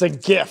 saves. It's sixes.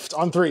 a gift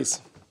on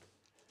 3s.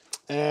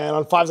 And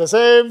on 5s I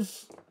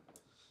save.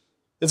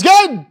 It's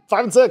good.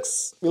 5 and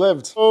 6. We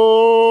lived.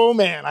 Oh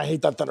man, I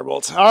hate that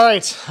Thunderbolt. All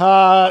right.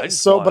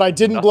 But I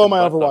didn't blow my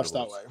nothing but Overwatch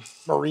that way.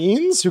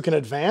 Marines who can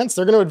advance,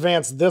 they're going to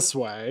advance this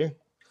way.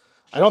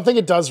 I don't think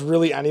it does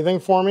really anything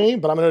for me,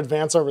 but I'm going to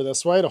advance over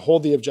this way to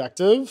hold the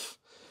objective,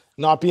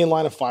 not be in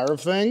line of fire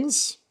of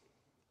things,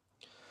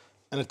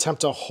 and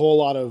attempt a whole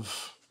lot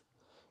of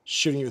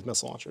shooting you with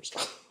missile launchers.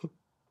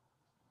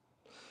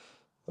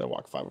 I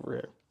walk 5 over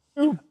here.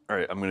 All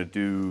right, I'm going to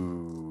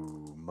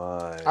do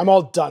my... I'm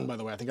all done, by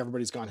the way. I think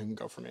everybody's gone who can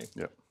go for me.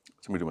 Yep.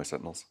 So I'm going to do my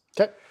Sentinels.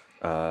 Okay.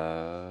 So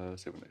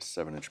a nice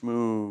 7-inch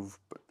move,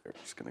 but they're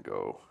just going to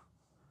go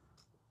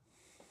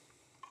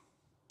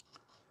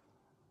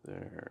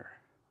there.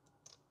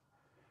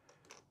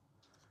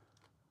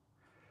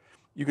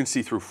 You can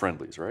see through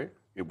friendlies, right?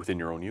 Within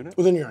your own unit?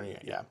 Within your own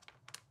unit, yeah.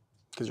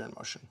 Because you're in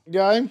motion.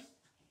 Guy.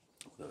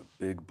 The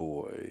big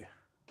boy.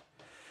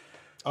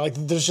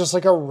 There's just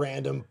like a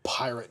random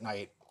pirate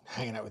knight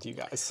hanging out with you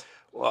guys.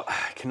 Well,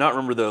 I cannot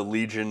remember the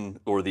legion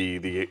or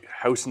the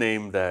house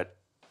name that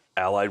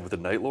allied with the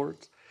Night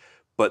Lords,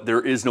 but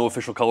there is no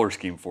official color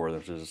scheme for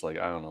them. So it's just like,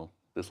 I don't know,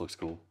 this looks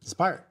cool. It's a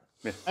pirate.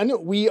 Yeah. And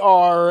we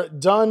are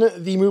done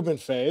the movement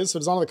phase, so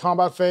it's on to the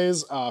combat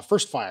phase.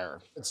 First fire.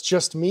 It's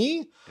just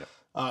me.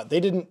 Yep. They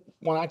didn't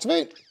want to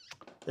activate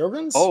the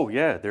Ogrins. Oh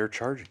yeah, they're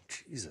charging.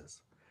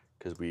 Jesus.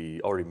 Because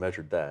we already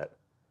measured that.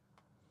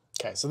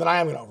 Okay, so then I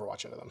am going to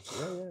Overwatch into them.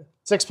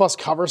 Yeah. 6+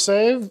 cover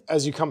save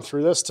as you come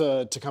through this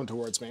to come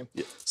towards me.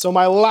 Yeah. So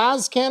my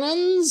las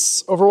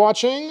cannons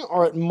Overwatching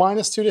are at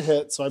 -2 to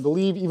hit. So I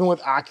believe even with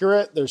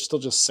accurate, there's still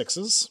just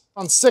 6s.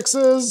 On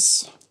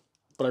 6s,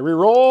 but I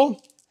re-roll.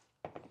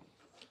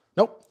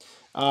 Nope.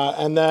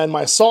 And then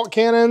my assault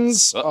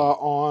cannons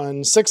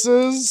on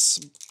 6s,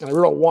 and I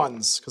reroll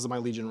 1s because of my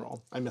Legion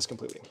roll. I missed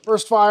completely.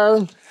 First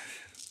fire.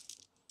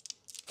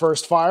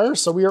 First fire,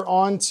 so we are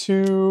on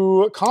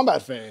to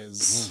combat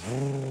phase.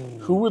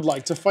 Who would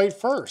like to fight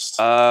first?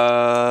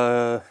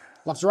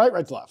 Left to right,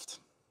 right to left.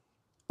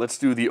 Let's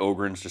do the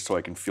Ogrins just so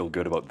I can feel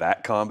good about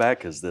that combat,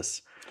 because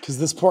this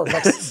poor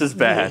this is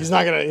bad. He's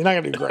not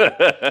gonna do great.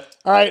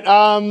 All right,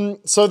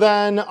 so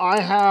then I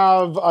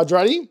have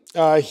Dreddy.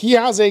 He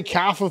has a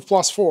calf of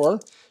 +4, or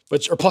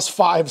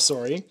 +5,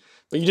 sorry.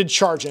 But you did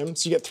charge him,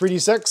 so you get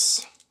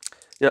 3d6.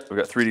 Yep, we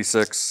got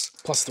 3d6.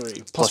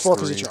 +3. +4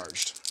 because he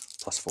charged.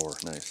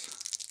 +4, nice.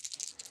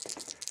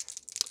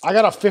 I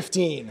got a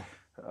 15.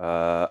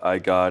 I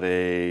got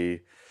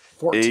a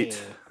 14.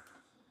 8.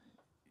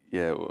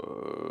 Yeah,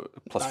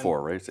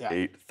 +4, right? So yeah.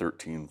 8,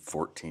 13,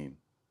 14.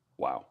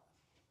 Wow.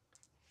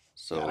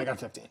 So Yeah, and I got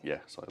 15.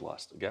 Yeah, so I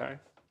lost a guy.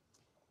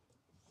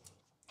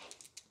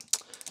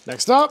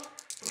 Next up,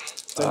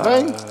 same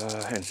thing.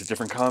 And it's a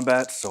different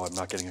combat, so I'm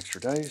not getting extra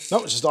dice.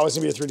 Nope, it's just always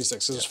gonna be a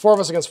 3d6. So there's 4 of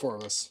us against 4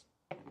 of us.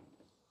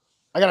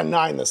 I got a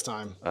 9 this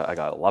time. I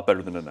got a lot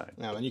better than a 9.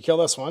 Now then you kill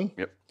this one.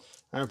 Yep.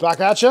 All right, back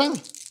at you.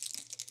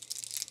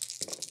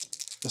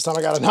 This time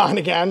I got a 9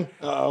 again.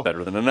 Uh-oh.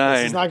 Better than a 9.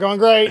 This is not going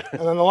great.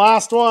 And then the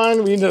last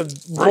one, we need to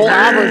roll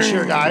average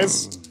here,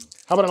 guys.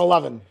 How about an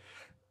 11?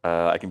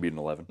 I can beat an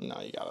 11.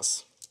 No, you got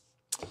us.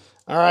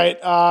 All right,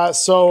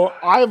 so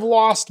I've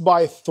lost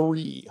by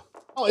 3.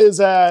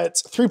 Is at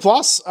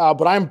 3+,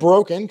 but I'm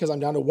broken because I'm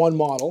down to 1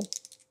 model.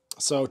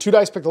 So 2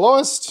 dice pick the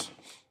lowest.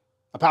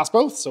 I pass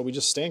both, so we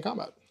just stay in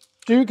combat.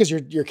 2, because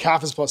your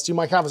calf is +2.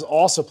 My calf is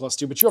also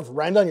 +2, but you have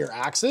rend on your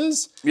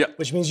axes,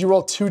 which means you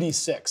roll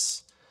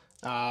 2d6.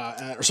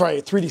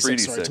 Sorry, 3d6,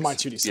 sorry, to my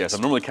 2d6. Yes,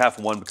 I'm normally calf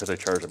 1 because I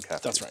charge them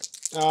calf. That's right.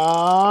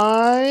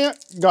 I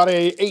got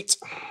a 8.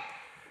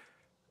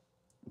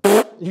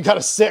 You got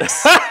a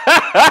 6.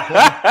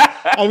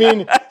 I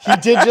mean, he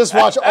did just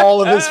watch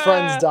all of his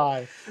friends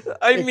die.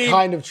 It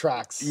kind of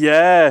tracks.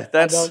 Yeah,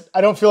 that's...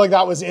 I don't feel like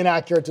that was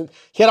inaccurate.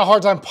 He had a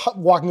hard time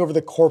walking over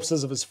the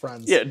corpses of his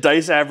friends. Yeah,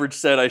 dice average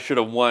said I should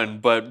have won,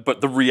 but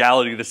the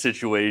reality of the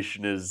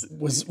situation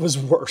was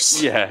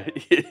worse. Yeah.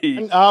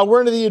 And, we're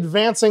into the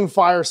advancing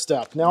fire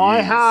step. Now I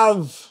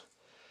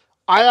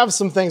have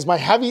some things.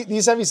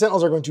 These heavy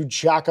sentinels are going to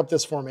jack up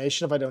this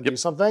formation if I don't do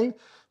something.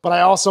 But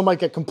I also might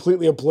get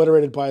completely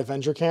obliterated by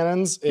Avenger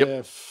cannons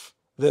if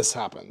this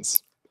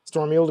happens.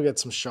 Storm Mule to get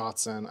some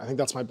shots in. I think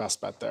that's my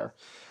best bet there.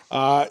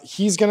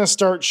 He's going to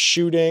start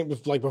shooting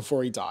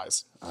before he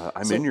dies.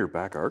 I'm in your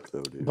back arc,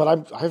 though, dude.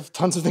 But I have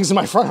tons of things in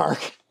my front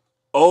arc.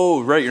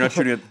 Oh, right. You're not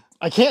shooting it.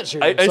 I can't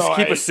shoot I just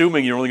keep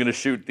assuming you're only going to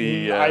shoot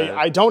the...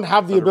 I don't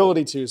have the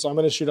ability to, so I'm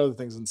going to shoot other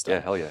things instead.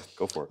 Yeah, hell yeah.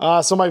 Go for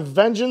it. So my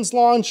Vengeance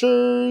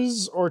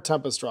launchers or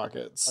Tempest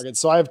rockets. Okay,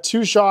 so I have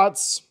 2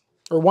 shots,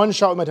 or 1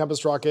 shot with my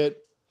Tempest rocket.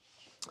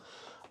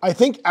 I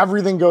think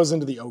everything goes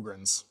into the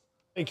Ogrins.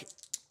 I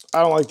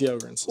don't like the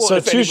Ogrins. Well, so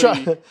 2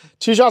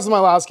 shots with my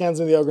last cans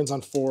into the Ogrins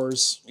on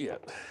 4s. Yeah.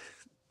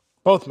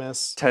 Both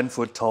miss.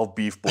 10-foot tall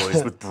beef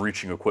boys with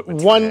breaching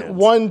equipment. for hands.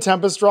 One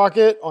Tempest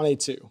Rocket on a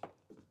 2.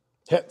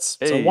 Hits.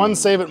 So Hey. 1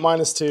 save at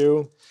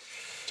 -2.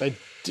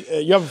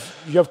 You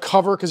have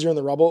cover because you're in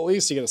the rubble at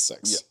least. You get a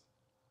 6.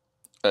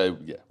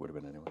 Yeah, would have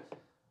been anyway.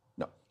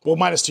 No. Well,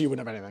 -2 you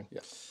wouldn't have anything.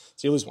 Yeah.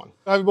 So you lose 1.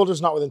 Heavy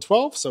Bolter's not within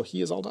 12, so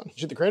he is all done.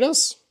 Shoot the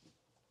Kratos.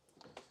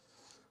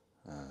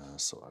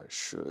 So I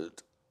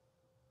should.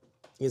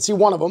 You can see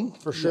one of them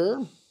for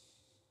sure.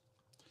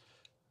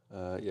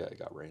 Yeah, I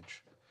got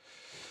range.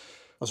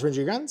 What's range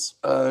of your guns?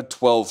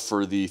 12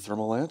 for the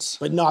thermal lance.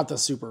 But not the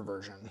super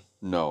version.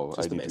 No,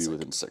 I the need to be basic.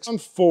 within 6. On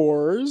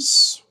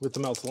 4s with the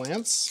Melted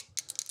Lance.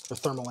 Or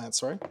Thermal Lance,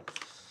 sorry.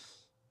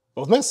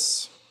 Both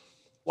miss.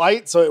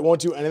 Light, so it won't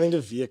do anything to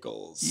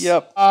vehicles.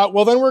 Yep.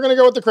 Well, then we're going to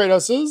go with the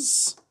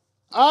Kratoses.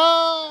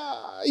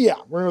 Yeah,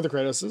 we're going to go with the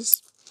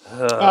Kratoses.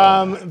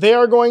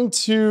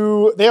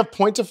 They have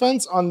point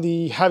defense on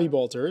the Heavy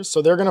Bolters,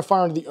 so they're going to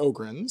fire into the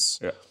Ogrins.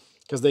 Yeah.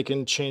 Because they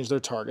can change their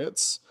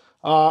targets.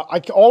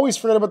 I always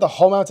forget about the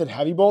hull-mounted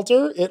Heavy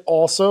Bolter. It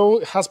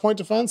also has point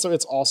defense, so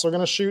it's also going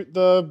to shoot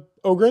the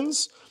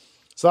Ogrins.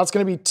 So that's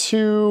going to be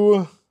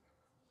 2,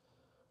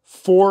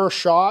 4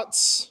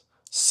 shots,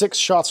 6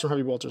 shots from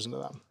Heavy Bolters into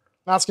them.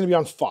 That's going to be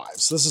on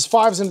 5s. So this is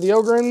 5s into the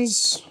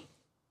Ogrins,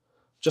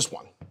 just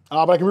 1.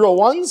 But I can reroll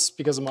 1s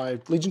because of my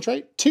Legion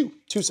trait. 2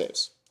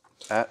 saves.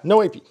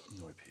 No AP.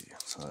 No AP.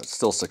 So it's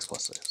still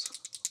 6+ saves.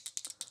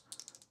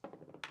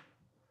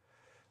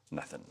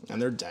 Nothing.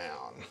 And they're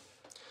down.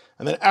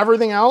 And then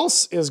everything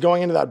else is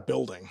going into that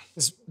building.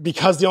 It's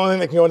because the only thing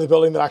that can go into the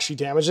building that actually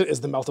damage it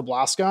is the Melted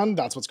Blast Gun.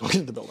 That's what's going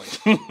into the building.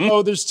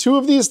 So there's 2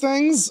 of these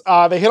things.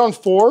 They hit on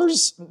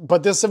 4s,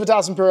 but this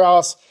Legions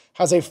Imperialis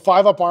has a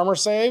 5-up armor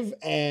save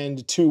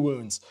and 2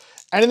 wounds.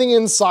 Anything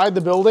inside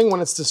the building, when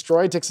it's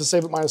destroyed, takes a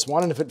save at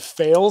 -1, and if it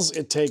fails,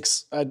 it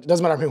takes, it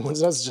doesn't matter how many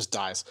wounds it has, it just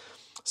dies.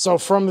 So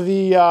from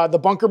the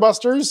Bunker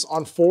Busters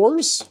on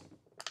 4s,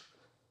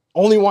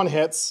 only 1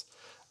 hits.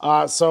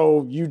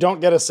 So you don't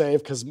get a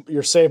save because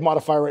your save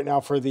modifier right now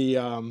for the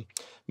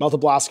Melted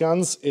Blast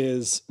Guns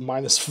is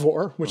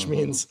 -4, which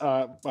means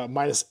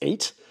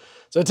 -8.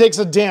 So it takes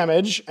a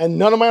damage, and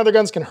none of my other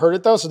guns can hurt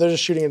it though, so they're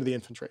just shooting into the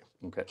infantry.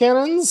 Okay.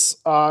 Cannons,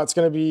 it's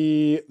gonna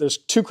be, there's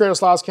 2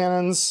 Kratos Las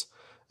Cannons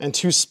and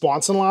 2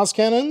 Sponson Las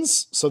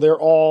Cannons, so they're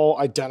all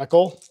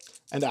identical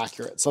and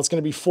accurate. So that's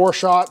gonna be 4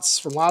 shots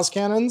from Las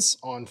Cannons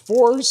on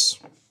 4s.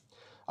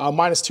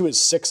 -2 is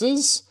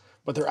 6s,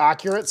 but they're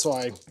accurate, so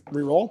I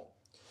reroll.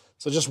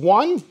 So just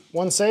 1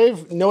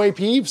 save, no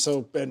AP,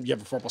 so and you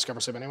have a 4+ cover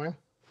save anyway.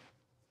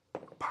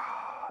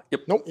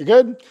 Yep. Nope, you're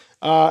good.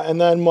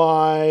 And then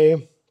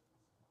my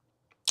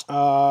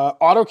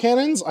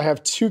autocannons, I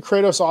have 2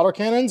 Kratos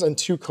autocannons and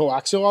 2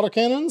 coaxial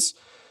autocannons.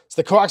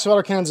 So the coaxial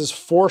autocannons is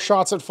 4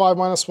 shots at 5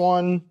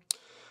 -1.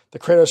 The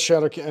Kratos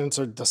shadow cannons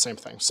are the same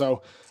thing.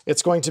 So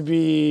it's going to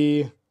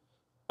be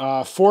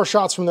 4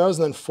 shots from those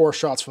and then 4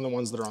 shots from the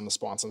ones that are on the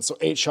Sponson. So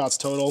 8 shots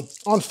total.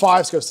 On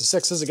 5s goes to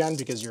 6s again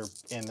because you're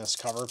in this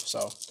cover,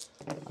 so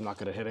I'm not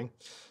good at hitting.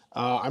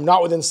 I'm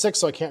not within 6,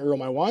 so I can't reroll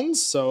my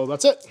 1s, so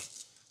that's it.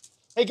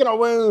 Taking a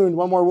wound.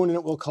 1 more wound and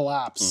it will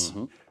collapse.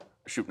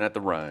 Shooting at the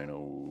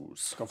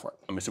rhinos. Go for it.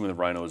 I'm assuming the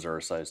rhinos are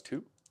a size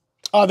 2.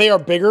 They are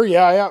bigger,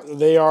 yeah.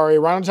 They are a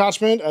rhino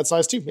attachment at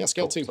size 2. Yeah,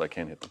 scale 2. So I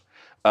can't hit them.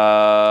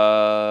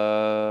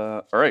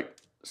 All right,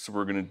 so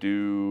we're gonna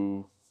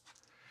do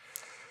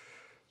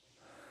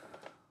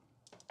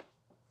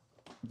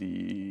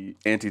the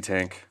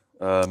anti-tank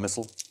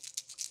missile.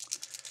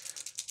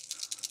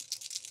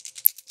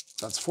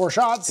 That's 4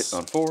 shots. Hitting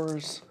on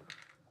 4s.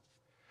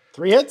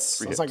 3 hits.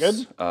 3 That's hits.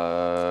 not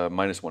good.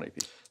 -1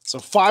 AP. So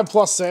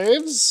 5+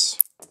 saves.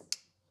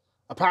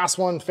 A pass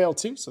 1, fail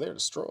 2, so they're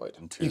destroyed.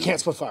 Two. You can't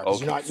split fire because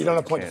you don't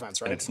have point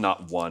defense, right? And it's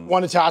not 1.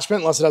 1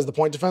 attachment unless it has the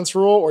point defense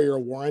rule, or you're a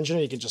war engine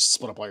and you can just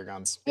split up all your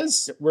guns.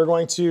 We're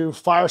going to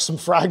fire some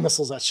frag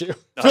missiles at you.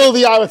 Fill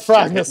the eye with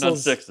frag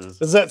missiles. Not 6s.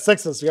 This is it,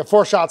 6s. We got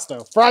 4 shots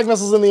though. Frag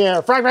missiles in the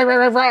air. Frag, frag,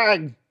 frag, frag,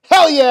 frag.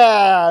 Hell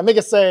yeah! Make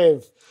a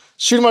save.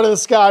 Shoot them out of the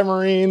sky,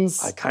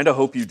 Marines. I kind of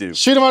hope you do.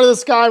 Shoot them out of the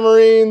sky,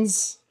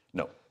 Marines.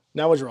 No.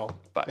 Now what'd you roll?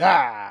 5.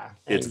 Ah.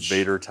 It's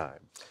Vader time.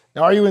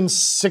 Now, are you in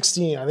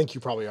 16? I think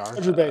you probably are.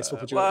 Your base, we'll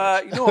put you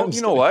in.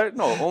 You know what?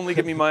 No, only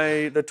give me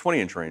the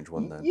 20-inch range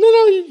one then.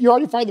 No, you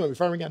already fired them. You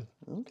fire them again.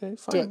 Okay,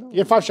 fine. Do it. You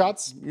get 5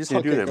 shots. You just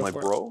need to do that, my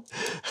bro.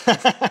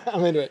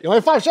 I'm into it. You only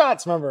have 5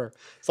 shots, remember.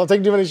 Stop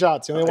taking too many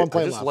shots. You only have 1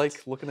 plane I just left.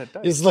 like looking at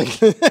dice. It's like,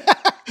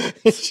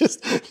 it's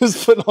just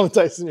putting all the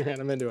dice in your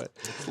hand. I'm into it.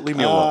 Leave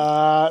me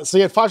alone. So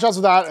you had 5 shots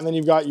with that, and then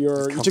you've got you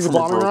took the from a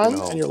bombing broken run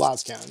home. and your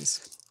las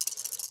cannons.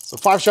 So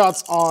 5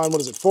 shots on,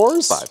 what is it,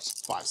 4s?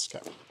 5s. 5s,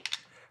 okay.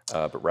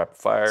 But rapid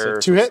fire.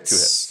 So 2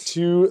 hits.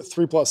 2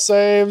 3+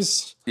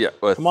 saves. Yeah,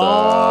 with Come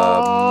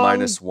on.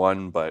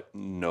 -1, but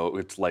no,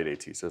 it's light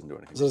AT, so it doesn't do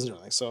anything. So it doesn't do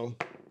anything. So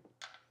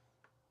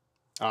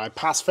I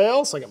pass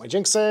fail, so I get my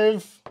jinx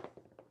save.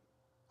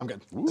 I'm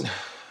good. Ooh.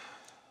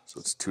 So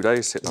it's 2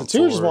 dice, hitting on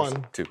 2 or just 4s.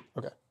 1? 2.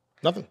 Okay.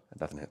 Nothing.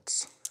 Nothing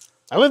hits.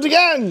 I lived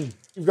again!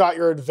 You've got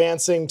your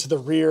advancing to the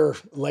rear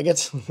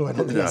legate, who I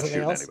don't think You're has not anything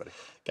shooting else. anybody.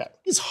 Okay.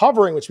 He's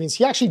hovering, which means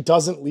he actually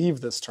doesn't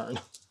leave this turn.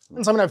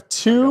 And so I'm gonna have got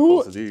 2,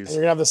 both of and these.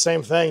 you're gonna have the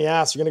same thing.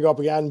 Yeah, so you're gonna go up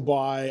again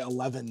by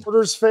 11.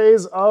 Orders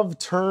phase of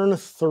turn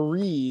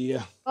 3.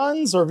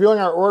 So revealing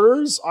our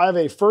orders, I have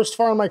a first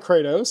fire on my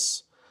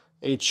Kratos,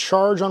 a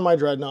charge on my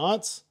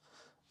Dreadnought,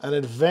 an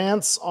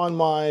advance on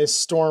my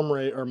Storm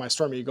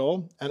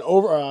Eagle,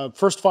 and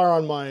first fire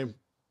on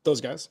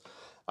those guys,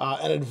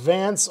 an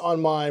advance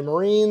on my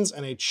Marines,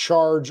 and a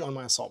charge on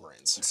my Assault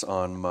Marines. It's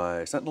on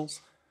my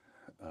Sentinels.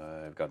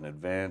 I've got an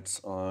advance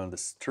on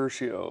this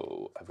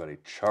Tertio. I've got a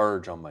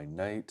charge on my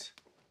Knight.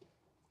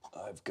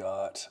 I've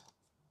got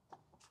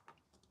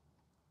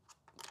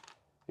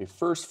a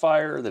first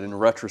fire that in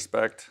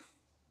retrospect,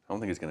 I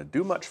don't think is going to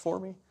do much for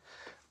me.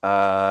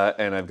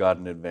 And I've got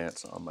an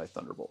advance on my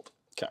Thunderbolt.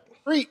 Okay.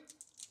 3.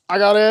 I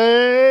got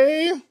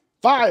a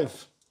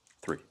 5.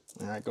 3.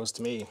 All right, goes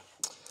to me.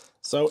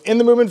 So in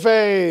the movement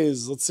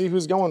phase, let's see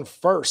who's going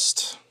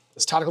first.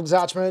 This tactical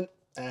detachment,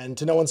 and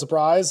to no one's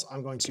surprise,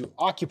 I'm going to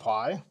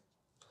occupy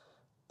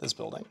this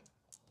building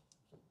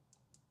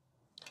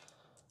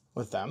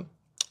with them.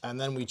 And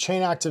then we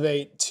chain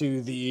activate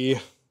to the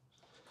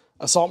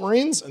Assault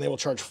Marines, and they will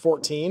charge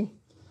 14.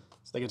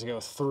 So they get to go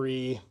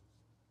 3,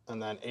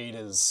 and then 8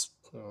 is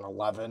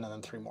 11, and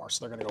then 3 more.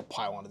 So they're gonna go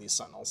pile onto these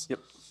Sentinels. Yep.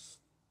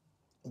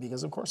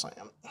 Because of course I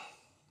am.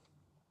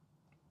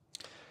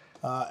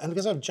 And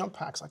because I have jump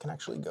packs, I can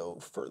actually go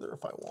further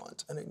if I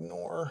want and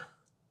ignore.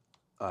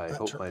 I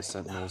hope my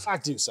Sentinels. I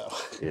do so.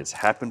 It's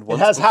happened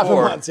once. It has happened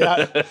before. once,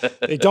 yeah.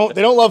 They don't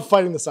love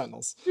fighting the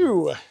Sentinels.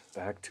 Ooh.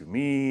 Back to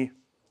me.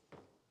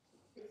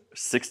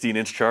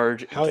 16-inch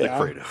charge into the yeah.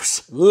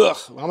 Kratos. Ugh,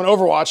 I'm gonna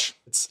Overwatch.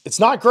 It's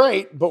not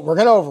great, but we're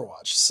gonna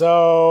Overwatch.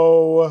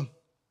 So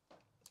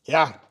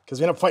yeah, because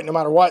we end up fighting no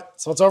matter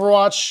what. So let's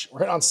Overwatch. We're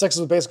hitting on 6s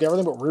with basically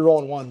everything, but we're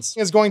rerolling 1s.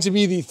 It's going to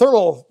be the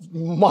thermal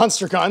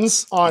monster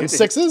guns on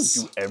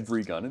 6s. Do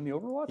every gun in the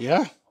Overwatch?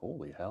 Yeah.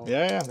 Holy hell.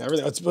 Yeah,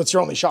 everything. It's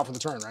your only shot for the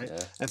turn, right? Yeah.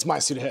 And it's my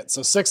suit to hit.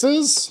 So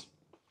 6s.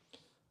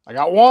 I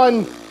got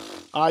 1.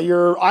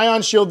 Your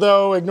Ion Shield,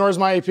 though, ignores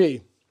my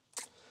AP.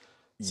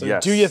 So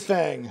yes. do your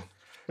thing.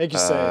 Make your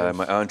save.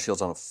 My Ion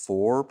Shield's on a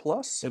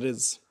 4+. It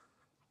is.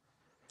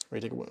 Where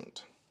you take a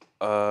wound.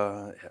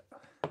 Yeah.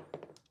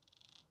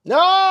 No,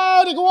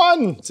 I take a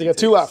 1. So you got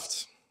 2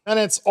 left. And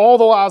it's all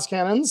the las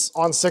cannons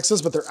on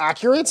 6s, but they're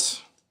accurate.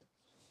 So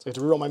I have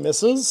to reroll my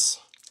misses.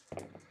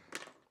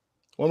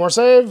 1 more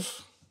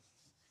save.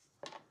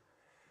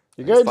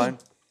 You good?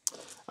 That's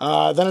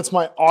fine. Then it's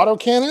my auto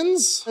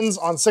cannons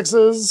on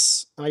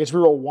 6s, and I get to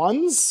reroll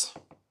 1s.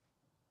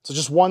 So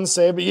just 1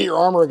 save, but you get your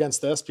armor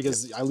against this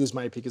because I lose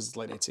my AP because it's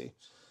late AT.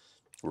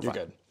 You're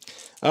good.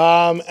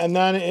 And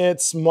then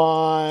it's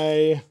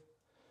my,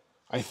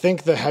 I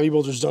think the heavy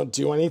bolters don't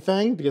do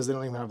anything because they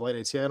don't even have light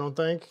AT, I don't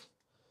think.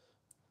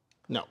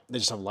 No, they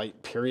just have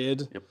light,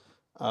 period. Yep.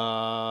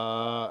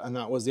 And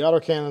that was the auto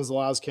cannons, the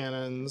las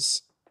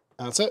cannons,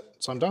 and that's it.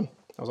 So I'm done.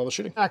 That was all the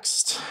shooting.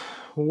 Next.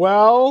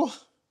 Well,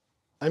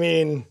 I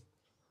mean,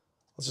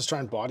 let's just try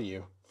and body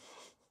you.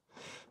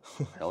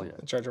 Hell yeah.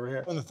 Charge over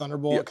here. And the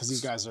Thunderbolt, because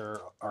these guys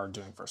are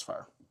doing first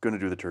fire. Gonna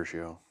do the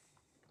Tertio.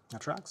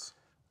 That tracks.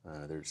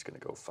 They're just gonna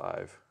go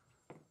 5.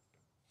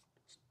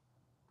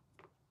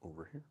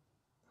 Over here.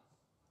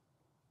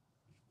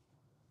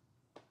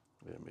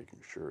 Yeah,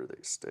 making sure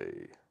they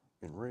stay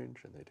in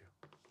range, and they do.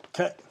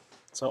 Okay,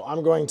 so I'm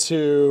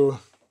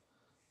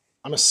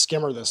a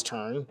skimmer this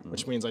turn,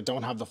 which means I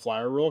don't have the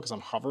flyer rule because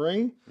I'm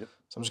hovering. Yep.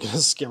 So I'm just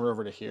gonna skimmer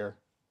over to here.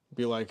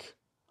 Be like,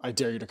 I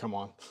dare you to come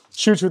on.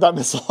 Shoot you with that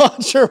missile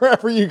launcher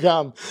wherever you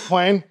come.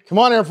 Plane, come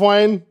on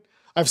airplane.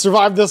 I've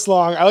survived this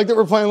long. I like that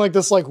we're playing like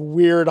this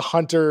weird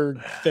hunter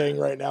thing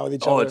right now with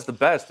each other. Oh, it's the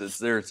best. It's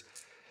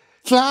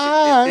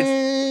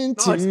flying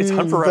it's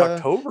Hunt for Red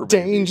October,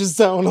 baby. danger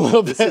zone a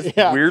little This bit. is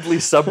Yeah. weirdly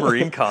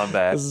submarine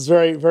combat. This is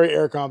very, very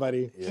air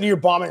combat-y. Yeah. Do your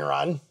bombing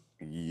run.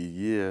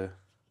 Yeah.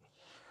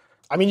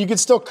 I mean, you could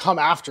still come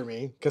after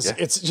me because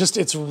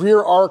it's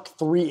rear arc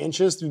 3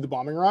 inches through the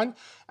bombing run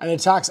and it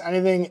attacks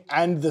anything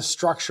and the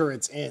structure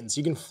it's in. So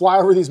you can fly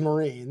over these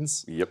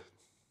Marines. Yep.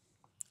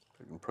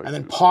 And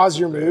then pause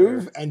your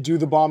move and do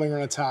the bombing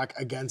run attack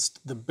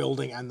against the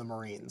building and the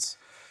Marines.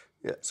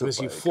 Yeah. So as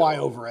you fly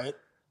over it.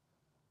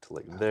 To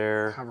like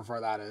there. However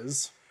far that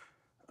is.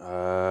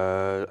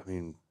 I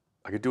mean,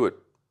 I could do it.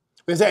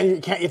 Because then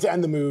you have to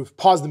end the move,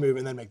 pause the move,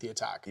 and then make the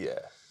attack. Yeah.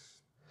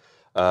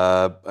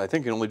 I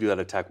think you can only do that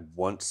attack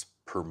once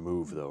per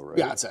move, though, right?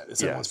 Yeah, that's it.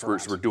 It's once per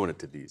round. So we're doing it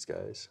to these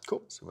guys.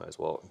 Cool. So we might as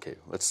well. Okay,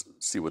 let's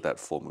see what that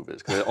full move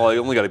is. Because I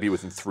only got to be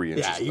within 3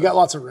 inches. Yeah, you got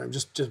lots of room.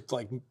 Just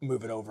like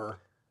move it over.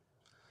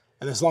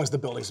 And as long as the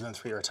building's within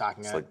 3, you're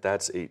attacking it. Like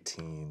that's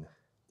 18.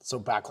 So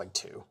back like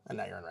 2, and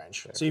now you're in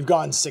range. So you've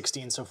gone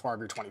 16 so far of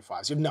your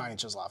 25. So you have 9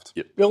 inches left.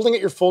 Yep. Building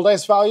at your full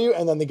dice value,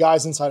 and then the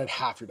guys inside at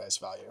half your dice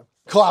value.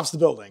 Collapse the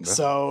building. Okay.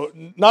 So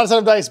not a set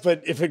of dice,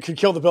 but if it could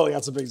kill the building,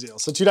 that's a big deal.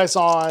 So 2 dice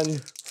on.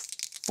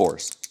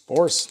 Force.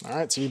 All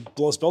right, so you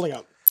blow this building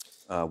up.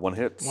 1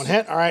 hit. 1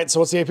 hit. All right,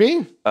 so what's the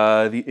AP?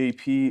 The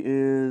AP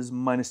is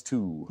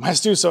 -2.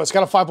 -2, so it's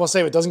got a 5+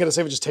 save. It doesn't get a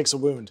save, it just takes a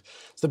wound.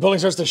 So the building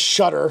starts to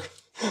shudder.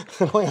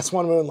 It only has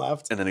 1 wound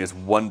left. And then he gets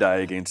 1 die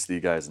against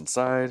the guys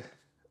inside.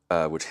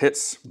 which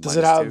hits. Does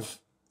it have...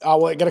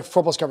 well, I get a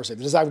 4+ cover save.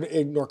 Does that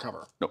ignore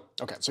cover? Nope.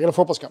 Okay, so I get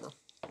a 4+ cover.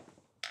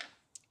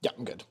 Yeah,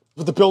 I'm good.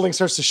 But the building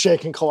starts to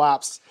shake and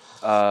collapse.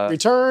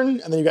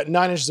 Return, and then you got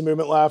 9 inches of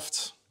movement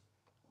left.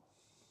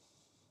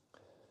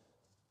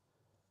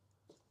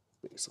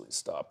 Basically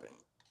stopping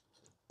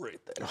right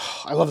there.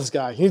 I love this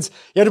guy. You have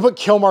to put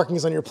kill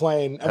markings on your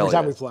plane every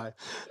time we play.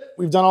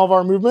 We've done all of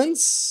our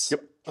movements.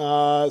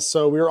 Yep.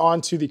 So we're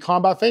on to the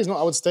combat phase. No,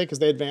 I would stay because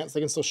they advance. They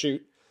can still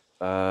shoot.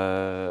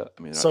 I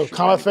mean, so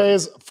combat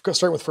phase,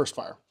 starting with first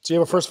fire. So you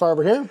have a first fire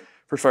over here.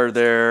 First fire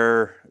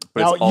there,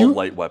 but now it's all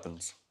light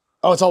weapons.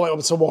 Oh, it's all light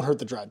weapons, so it won't hurt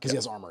the dread because he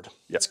has armored.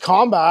 Yep. It's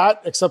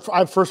combat, except for I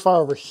have first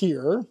fire over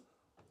here.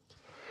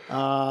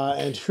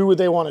 And who would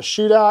they want to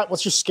shoot at?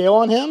 What's your scale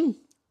on him?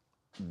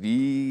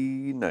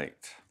 The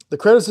Knight. The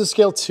Kratos is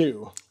scale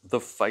 2. The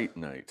Fight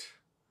Knight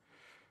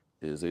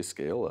is a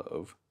scale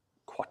of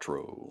 4.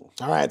 All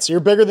right, so you're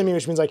bigger than me,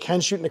 which means I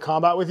can shoot into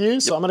combat with you.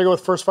 So I'm going to go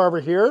with first fire over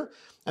here,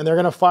 and they're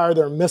going to fire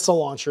their missile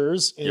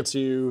launchers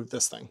into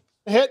this thing.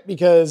 Hit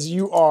because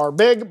you are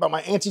big, but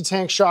my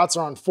anti-tank shots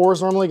are on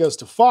 4s normally, goes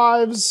to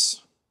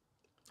 5s.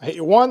 I hit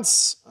you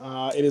once.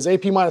 It is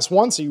AP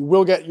 -1, so you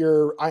will get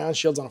your ion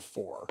shields on a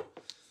 4.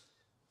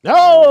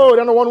 No,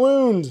 down to 1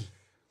 wound.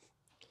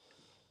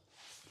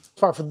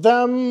 Fire for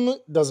them,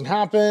 doesn't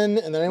happen.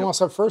 And then anyone else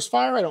have first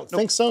fire? I don't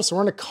think so. So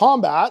we're into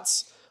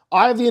combats.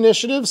 I have the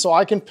initiative, so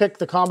I can pick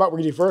the combat we're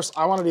gonna do first.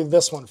 I wanna do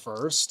this one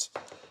first.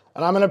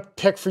 And I'm gonna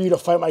pick for you to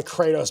fight my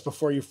Kratos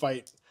before you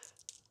fight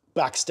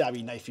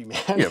backstabby, knifey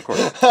man. Yeah, of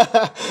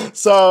course.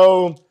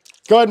 So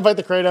go ahead and fight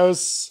the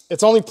Kratos.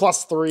 It's only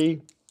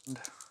 +3.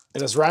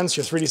 It is Rens,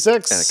 you're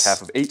 3d6. And a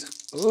cap of 8.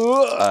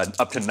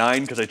 Up to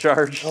 9 because I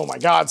charge. Oh my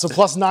God, so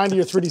 +9 to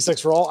your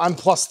 3d6 roll. I'm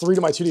 +3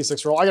 to my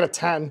 2d6 roll. I got a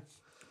 10.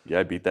 Yeah,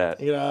 I beat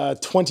that. You got a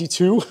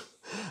 22.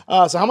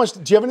 So how much,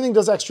 do you have anything that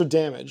does extra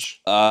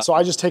damage? So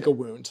I just take a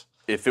wound.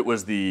 If it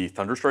was the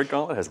Thunderstrike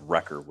Gauntlet, it has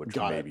Wrecker, which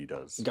maybe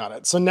does. Got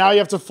it. So now you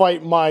have to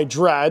fight my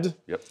Dread,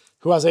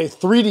 who has a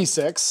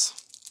 3d6.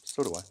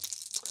 So do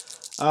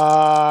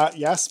I.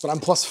 Yes, but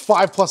I'm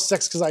 +5,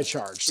 +6 because I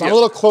charge. So I'm a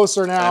little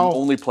closer now. I'm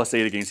only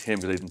 +8 against him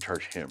because I didn't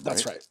charge him.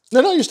 That's right.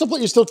 No, you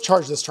still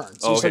charge this turn.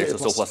 So okay, so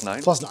still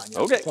 +9? +9. Yeah,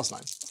 okay.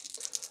 +9.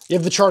 You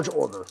have the charge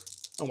order.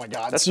 Oh my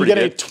God. That's so you get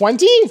good. a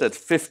 20? That's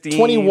 15.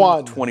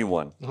 21.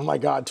 21. Oh my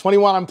God.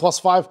 21, I'm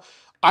 +5.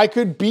 I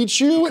could beat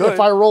you if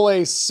I roll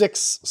a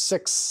 6,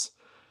 6,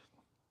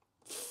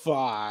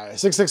 5,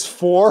 6, 6,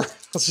 4.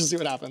 Let's just see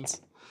what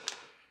happens.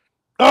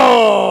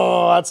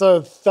 Oh, that's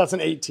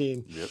an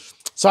 18. Yep.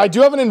 So I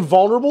do have an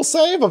invulnerable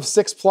save of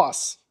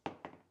 6+.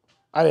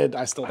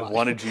 I still died. I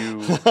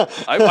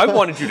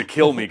wanted you to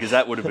kill me because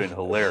that would have been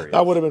hilarious.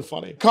 That would have been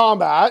funny.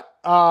 Combat,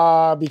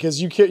 because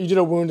you did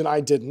a wound and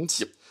I didn't.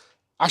 Yep.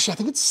 Actually, I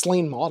think it's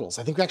slain models.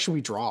 I think actually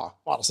we draw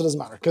models, so it doesn't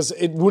matter because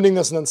wounding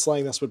this and then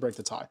slaying this would break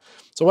the tie.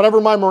 So whatever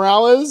my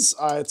morale is,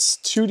 it's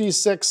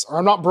 2d6, or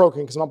I'm not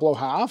broken because I'm not below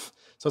half,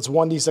 so it's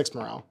 1d6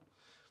 morale.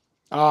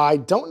 I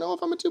don't know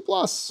if I'm a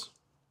 2+.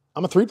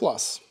 I'm a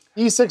 3+.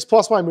 E6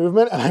 plus my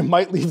movement, and I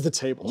might leave the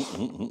table.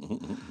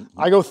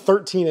 I go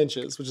 13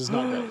 inches, which is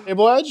not great.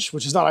 Table edge,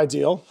 which is not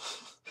ideal,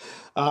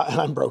 and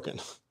I'm broken.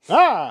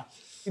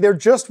 They're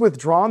just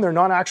withdrawn. They're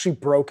not actually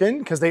broken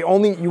because you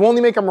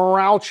only make a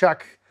morale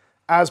check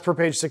as per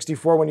page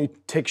 64 when you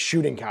take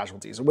shooting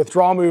casualties. A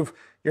withdrawal move,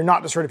 you're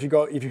not destroyed if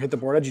you hit the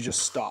board edge, you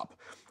just stop.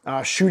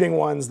 Shooting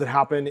ones that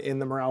happen in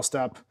the morale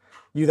step,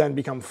 you then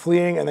become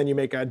fleeing, and then you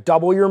make a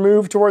double your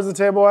move towards the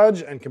table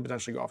edge and can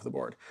potentially go off the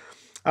board.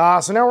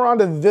 So now we're on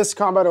to this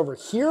combat over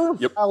here.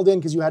 Yep. Dialed in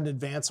because you had an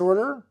advance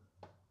order.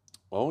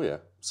 Oh, yeah.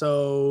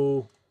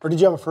 So, or did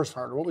you have a first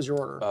fire order? What was your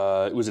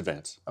order? It was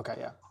advance. Okay,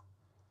 yeah.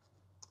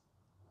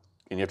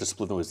 And you have to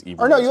split them as even.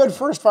 Or no, you had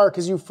first fire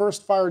because you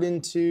first fired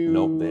into...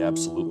 Nope, they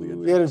absolutely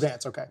advanced. They had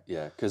advance, okay.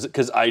 Yeah,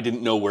 because I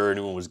didn't know where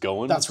anyone was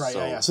going. That's right,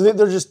 yeah. So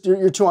they're just,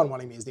 you're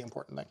 2-on-1ing me is the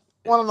important thing.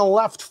 One on the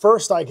left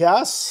first, I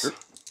guess. Sure.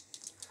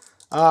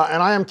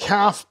 And I am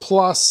CAF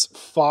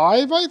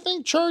 +5, I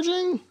think,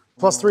 charging.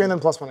 +3 and then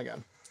 +1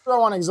 again.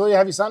 Throw on Auxilia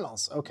Heavy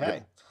Sentinels,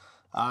 okay.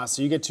 Yep.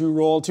 So you get to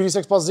roll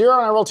 2d6 +0,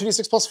 and I roll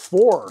 2d6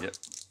 +4. Yep.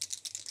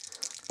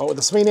 But with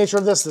the swing nature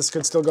of this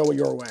could still go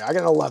your way. I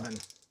got an 11.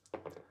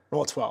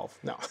 Roll a 12,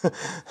 no.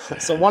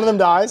 So one of them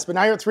dies, but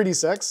now you're at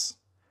 3d6.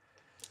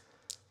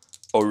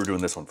 Oh, we were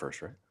doing this one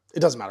first, right? It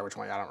doesn't matter which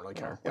one, I don't really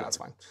care. Yeah, that's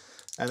fine.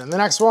 And then the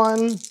next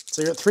one,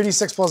 so you're at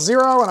 3d6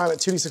 +0, and I'm at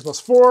 2d6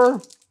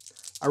 +4.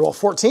 I roll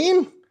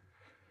 14.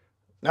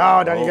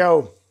 No, down you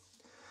go.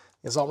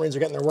 The Assault Marines are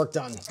getting their work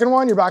done. Second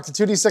one, you're back to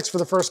 2d6 for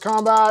the first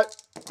combat.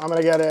 I'm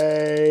gonna get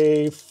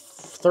a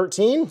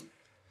 13.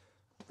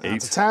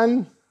 That's a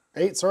 10.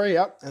 8, sorry,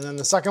 yep. And then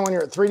the second one,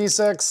 you're at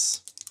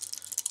 3d6.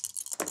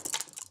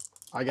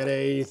 I get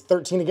a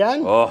 13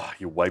 again. Oh,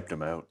 you wiped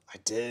him out. I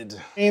did.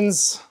 And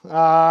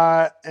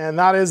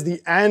that is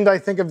the end, I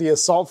think, of the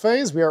assault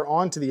phase. We are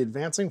on to the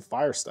advancing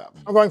fire step.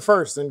 I'm going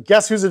first, and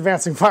guess who's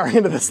advancing fire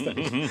into this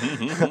thing?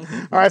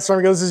 All right,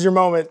 Stormy, this is your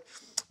moment.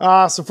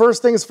 So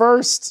first things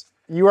first,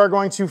 you are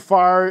going to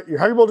fire, your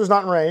heavy bolter's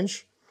not in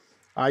range.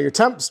 Your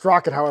temp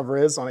rocket, however,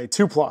 is on a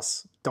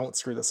 2+. Don't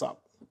screw this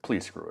up.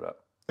 Please screw it up.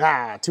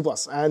 Ah,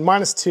 2+. And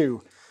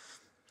 -2.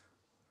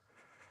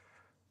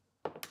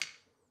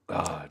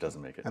 Ah, it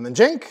doesn't make it. And then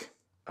Jink.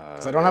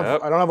 Because I don't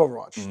have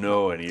Overwatch.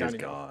 No, and he is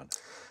gone.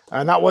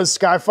 And that was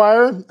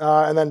Skyfire,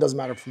 and then doesn't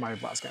matter for my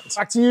blast cannons.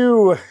 Back to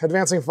you,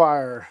 Advancing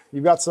Fire.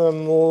 You've got some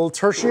little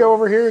Tertio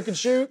over here you can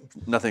shoot.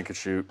 Nothing could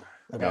shoot.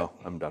 Okay. No,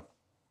 I'm done.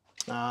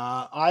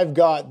 I've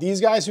got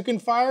these guys who can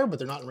fire, but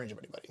they're not in range of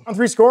anybody. On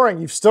 3 scoring,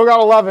 you've still got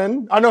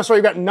 11. Oh no, sorry,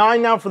 you've got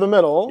 9 now for the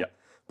middle. Yeah.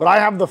 But I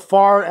have the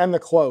far and the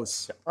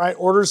close. Yeah. All right,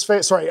 orders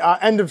phase, sorry,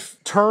 end of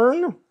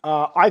turn.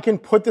 I can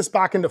put this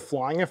back into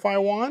flying if I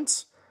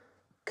want,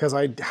 because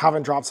I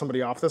haven't dropped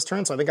somebody off this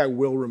turn, so I think I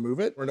will remove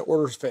it. We're into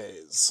orders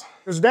phase.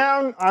 Orders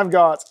down, I've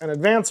got an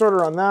advance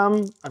order on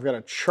them. I've got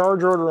a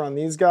charge order on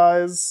these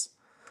guys.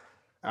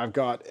 I've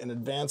got an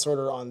advance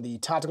order on the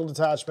tactical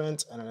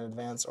detachment and an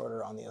advance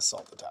order on the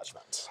assault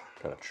detachment.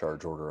 Got a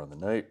charge order on the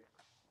knight,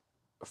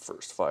 a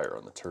first fire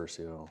on the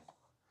Tertio,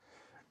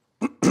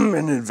 and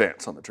an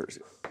advance on the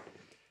Tertio.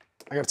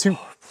 I got 2.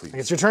 Oh, please.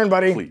 It's your turn,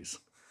 buddy. Please.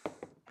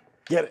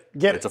 Get it,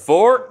 get It's it. a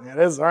 4. It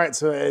is. All right,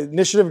 so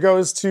initiative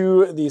goes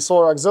to the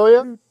Solar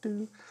Auxilia.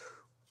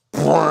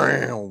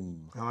 Oh,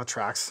 that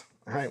tracks.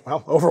 All right,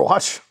 well,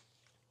 Overwatch.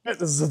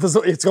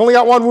 It's only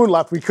got 1 wound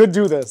left. We could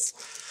do this.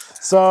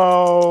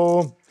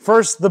 So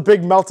first, the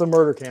big melt of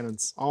murder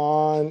cannons.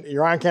 On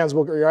your ion cannons,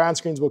 your ion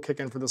screens will kick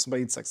in for this one, but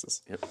eat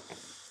 6s. Yep.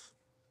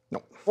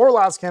 No. 4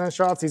 last cannon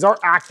shots. These are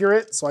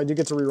accurate, so I do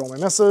get to reroll my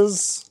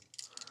misses.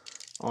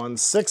 On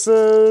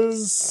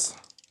 6s.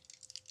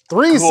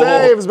 3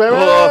 saves,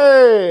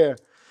 baby!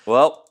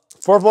 Well,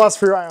 4+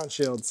 for your ion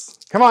shields.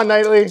 Come on,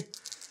 Knightley. I'm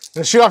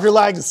gonna shoot off your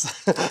legs.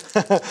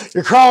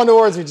 You're crawling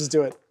towards me, just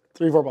do it.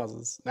 3,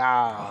 4+. Nah,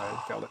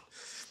 I failed it.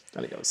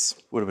 Down he goes.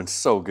 would have been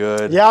so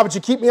good. Yeah, but you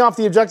keep me off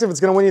the objective,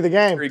 it's gonna win you the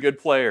game. Very good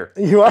player.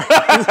 You are.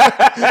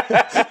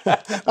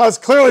 That was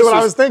clearly what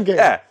I was thinking.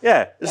 Yeah.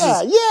 This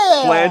is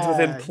plans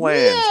within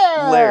plans.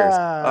 Yeah. Layers.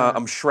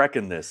 I'm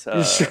Shrekking this.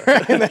 You're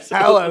shrekking the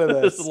hell out of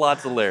this. This is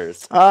lots of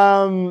layers.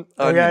 Okay.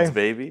 Onions,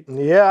 baby.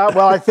 Yeah,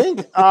 well, I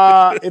think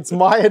it's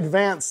my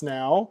advance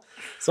now.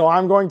 So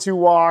I'm going to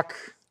walk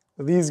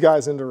these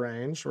guys into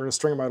range. We're gonna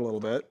string them out a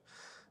little bit.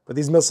 But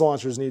these missile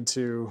launchers need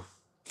to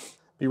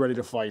be ready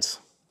to fight.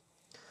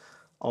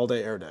 All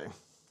day, air day.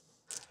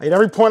 I need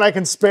every point I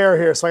can spare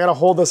here, so I gotta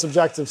hold this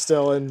objective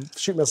still and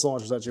shoot missile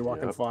launchers at you,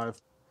 walking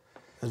 5.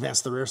 Advance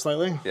the rear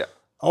slightly? Yeah.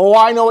 Oh,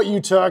 I know what you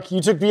took. You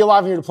took Be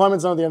Alive in your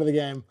deployment zone at the end of the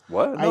game.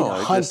 What? I need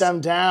to hunt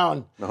them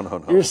down.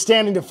 No. You're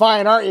standing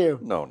defiant, aren't you?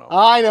 No.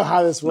 I know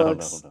how this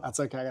works. No. That's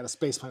okay, I got a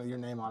space plane with your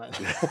name on it.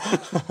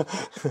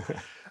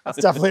 That's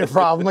definitely a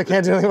problem. I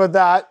can't do anything with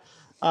that.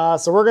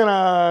 So we're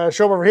gonna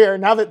show up over here.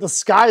 Now that the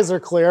skies are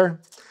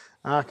clear,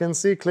 I can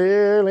see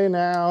clearly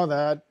now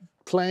that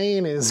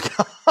plane is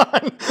gone.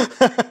 I'm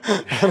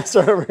gonna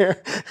start over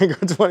here and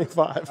go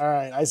 25. All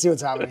right, I see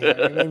what's happening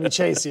here. You made me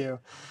chase you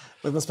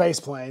with the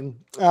space plane.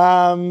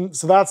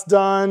 So that's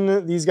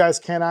done. These guys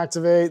can't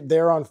activate.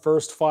 They're on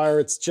first fire.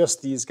 It's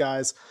just these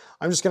guys.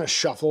 I'm just gonna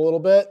shuffle a little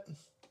bit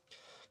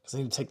because I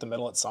need to take the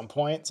middle at some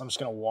point. So I'm just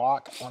gonna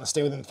walk. I wanna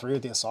stay within 3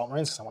 with the Assault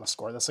Marines because I wanna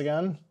score this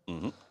again.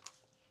 Mm-hmm.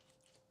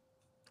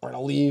 We're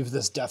gonna leave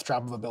this death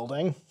trap of a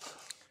building.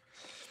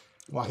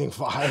 Walking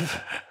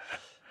 5.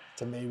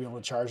 To maybe be able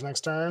to charge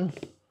next turn.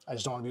 I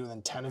just don't want to be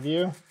within 10 of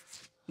you.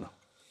 No.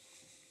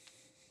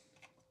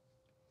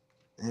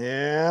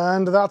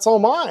 And that's all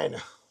mine.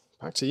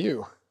 Back to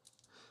you.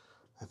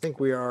 I think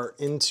we are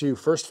into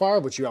first fire,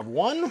 but you have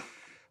 1.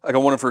 I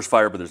got 1 in first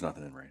fire, but there's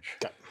nothing in range.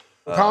 Okay.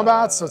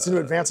 Combat, so it's into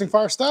advancing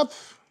fire step.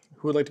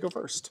 Who would like to go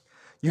first?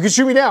 You can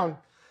shoot me down.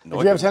 No,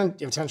 if you have 10,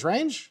 you have 10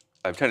 range?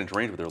 I have 10 inch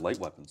range, but they're light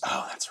weapons.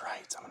 Oh, that's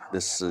right. I'm gonna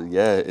This,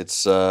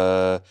 it's,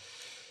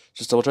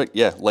 just double check.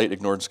 Yeah, light,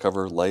 ignored,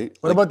 cover, light.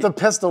 What about the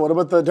pistol? What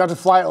about the, do you have to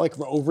fly it like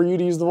over you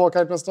to use the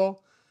Volkite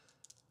pistol?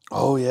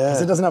 Oh, yeah.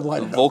 Because it doesn't have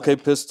light.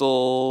 Volkite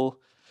pistol.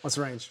 What's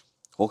the range?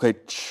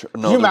 Volkite,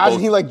 no. Can you imagine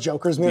he like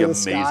Jokers me in the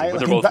amazing, sky? but Like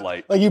they're both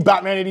light. Like you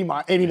Batman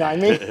 89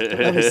 me?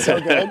 That'd be so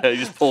good. He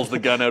just pulls the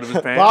gun out of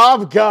his pants.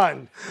 Bob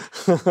Gun.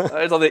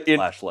 It's on the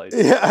flashlight.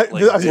 Yeah, Like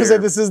I was gonna say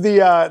this is the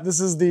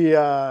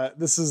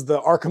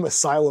Arkham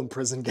Asylum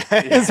prison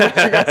gang. Is what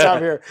you guys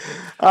have here.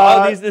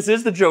 This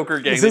is the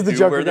Joker gang. This is the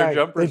Joker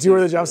gang. They do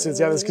wear the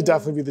jumpsuits. Yeah, this could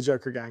definitely be the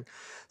Joker gang.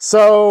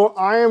 So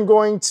I am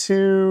going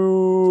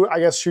to, I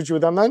guess, shoot you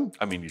with them then.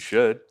 I mean, you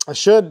should. I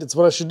should. It's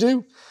what I should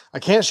do. I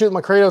can't shoot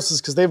my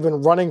Kratoses because they've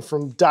been running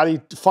from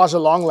Daddy Faja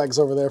Longlegs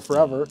over there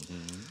forever.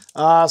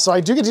 Mm-hmm. So I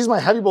do get to use my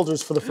heavy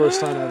bolters for the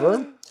first time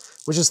ever,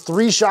 which is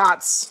 3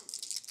 shots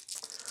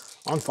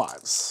on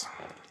 5s.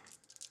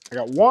 I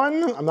got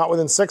 1. I'm not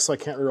within 6, so I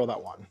can't reroll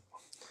that 1.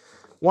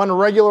 1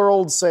 regular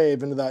old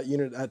save into that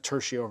unit at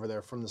Tertio over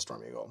there from the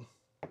Storm Eagle.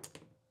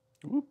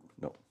 Whoop,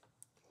 no.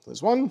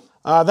 There's 1.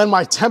 Then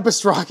my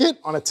Tempest Rocket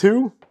on a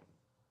 2.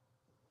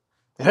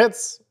 It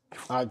hits.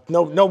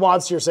 No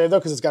mods to your save though,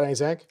 because it's got any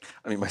tank.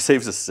 I mean, my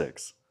save's a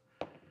 6.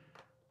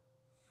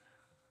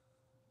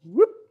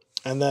 Whoop.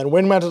 And then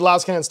wind mounted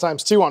last cannons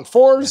 ×2 on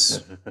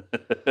 4s.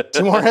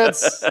 2 more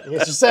hits. You get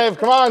your save.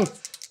 Come on.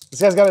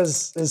 This guy's got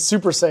his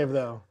super save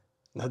though.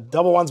 The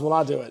double ones will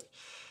not do it.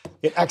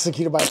 Get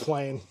executed by a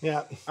plane.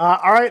 Yeah.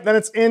 All right, then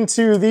it's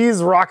into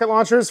these rocket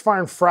launchers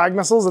firing frag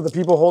missiles that the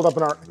people hold up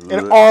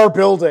in our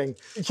building.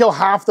 You kill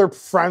half their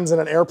friends in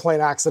an airplane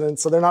accident,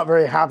 so they're not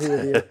very happy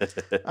with you.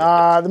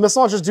 The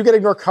missile launchers do get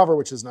ignore cover,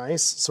 which is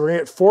nice. So we're gonna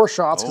get 4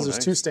 shots because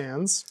there's 2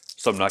 stands.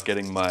 So I'm not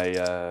getting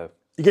my...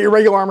 You get your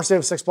regular armor save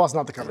of 6+,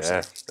 not the cover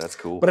save. That's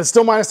cool. But it's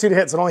still -2 to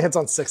hit, so it only hits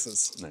on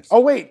 6s. Nice. Oh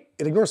wait,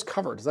 it ignores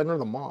cover. Does that ignore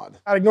the mod?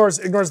 That ignores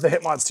the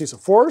hit mods too, so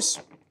 4s.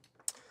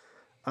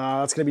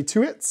 That's gonna be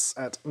 2 hits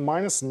at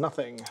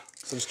 -0.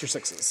 So just your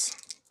 6s.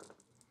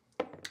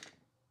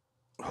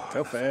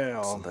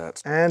 Fail.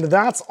 And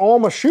that's all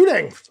my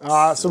shooting.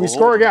 So we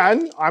score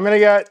again. I'm gonna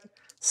get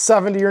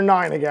 70 or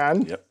 9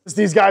 again. Yep. It's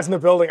these guys in the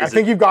building. I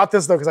think you've got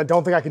this though, because I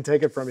don't think I can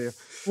take it from you.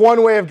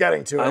 One way of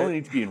getting to it. I only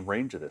need to be in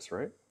range of this,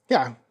 right?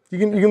 Yeah, you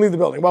can leave the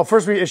building. Well,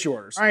 first we issue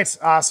orders. All right,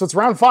 so it's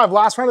round 5,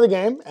 last round of the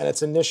game, and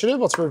it's initiative.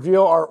 Let's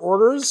reveal our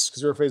orders,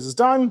 because your phase is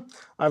done.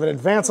 I have an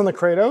advance on the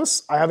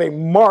Kratos. I have a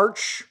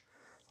march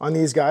on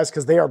these guys,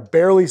 because they are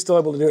barely still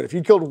able to do it. If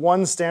you killed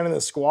one stand in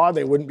the squad,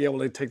 they wouldn't be able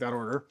to take that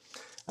order.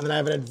 And then I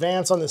have an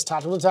advance on this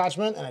tactical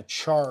detachment, and a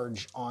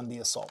charge on the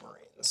Assault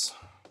Marines.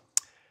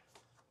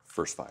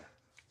 First fire.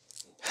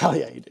 Hell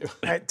yeah, you do.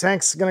 All right,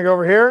 tank's gonna go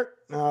over here.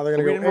 They're gonna go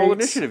 8. We didn't roll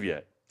initiative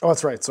yet. Oh,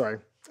 that's right, sorry.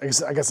 I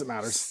guess it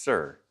matters.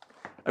 Sir.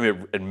 I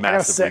mean, it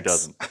massively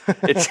doesn't.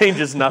 It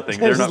changes nothing.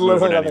 They're not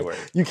literally moving nothing. anywhere.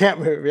 You can't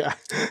move, yeah.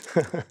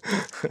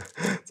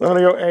 So I'm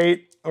gonna go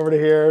 8 over to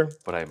here.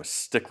 But I am a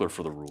stickler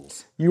for the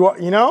rules. You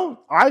know,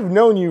 I've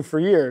known you for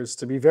years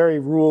to be very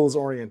rules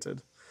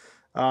oriented.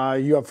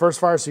 You have first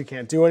fire, so you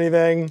can't do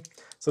anything.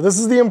 So this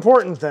is the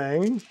important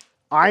thing.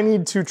 I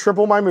need to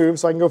triple my move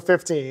so I can go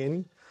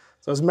 15.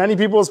 So as many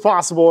people as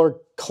possible are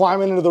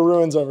climbing into the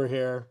ruins over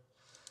here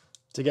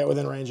to get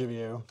within range of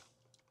you.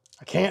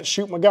 I can't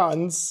shoot my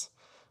guns,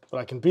 but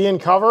I can be in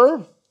cover,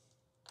 and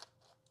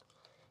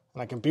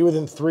I can be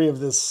within 3 of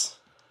this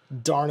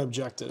darn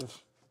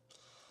objective.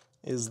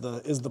 Is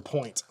the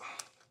point.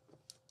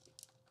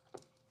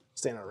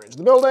 Stand out of range of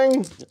the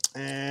building,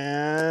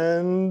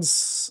 and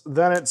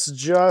then it's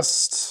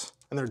just,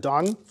 and they're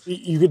done.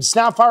 You could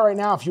snap fire right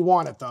now if you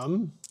want at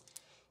them,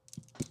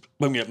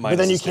 but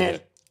then you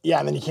can't. Yeah,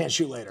 and then you can't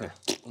shoot later.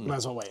 Yeah. Might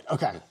as well wait.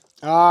 Okay.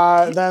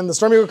 Then the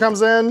Storm Eagle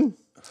comes in,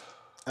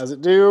 as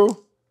it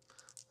do.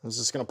 It's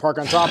just gonna park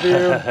on top of you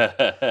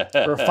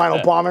for a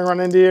final bombing run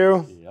into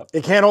you. Yep.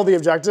 It can't hold the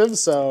objective,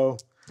 so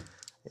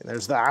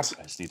there's that.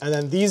 And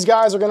then these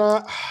guys are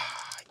gonna,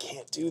 I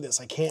can't do this.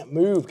 I can't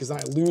move because then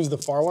I lose the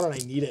far one and I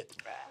need it.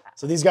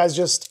 So these guys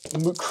just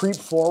creep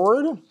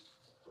forward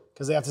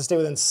because they have to stay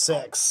within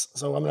 6.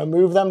 So I'm gonna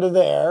move them to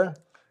there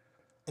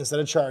instead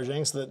of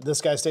charging so that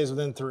this guy stays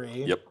within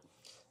 3. Yep.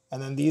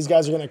 And then these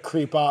guys are gonna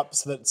creep up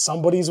so that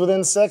somebody's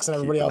within 6 and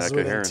everybody else is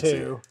within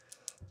 2.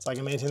 So I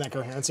can maintain that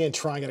coherency and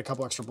try and get a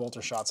couple extra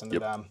bolter shots into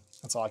them.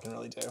 That's all I can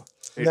really do.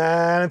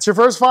 Then it's your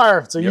first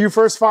fire. So you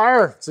first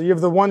fire. So you have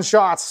the 1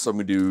 shot. So I'm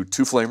gonna do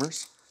 2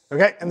 flamers.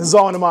 Okay, and this is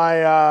all into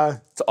my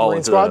it's all Marine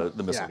into squad.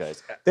 the missile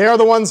guys. They are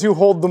the ones who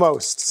hold the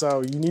most,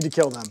 so you need to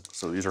kill them.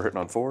 So these are hitting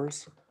on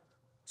 4s.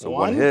 So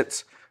 1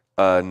 hit,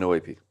 no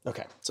AP.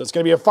 Okay, so it's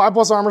gonna be a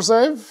 5+ armor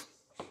save.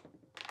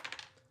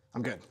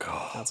 I'm good.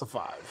 That's a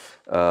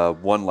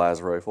 5. 1 las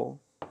rifle.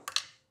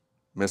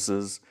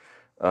 Misses.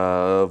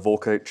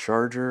 Volkite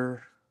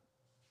charger.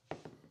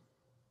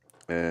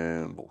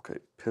 And Volkite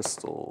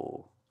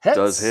pistol. Hits.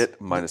 Does hit,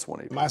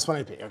 -1 AP. -1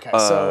 AP, okay.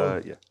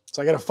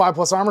 So I get a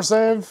 5+ armor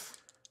save.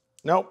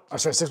 Nope, I'm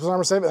sorry, 6+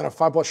 armor save, and then a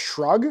 5+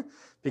 shrug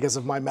because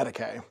of my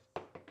Medicae.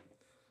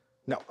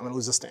 No, I'm gonna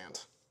lose a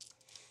stand.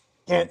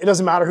 It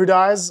doesn't matter who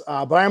dies,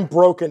 but I am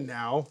broken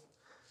now.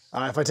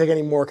 If I take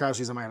any more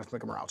casualties, I might have to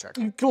make a morale check.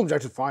 Kill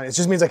objective, fine. It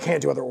just means I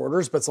can't do other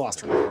orders, but it's the last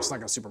turn. It's not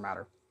gonna super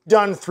matter.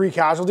 Done 3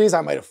 casualties,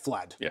 I might have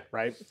fled,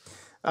 right?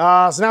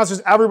 So now it's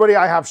just everybody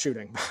I have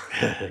shooting.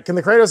 Can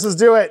the Kratoses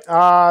do it?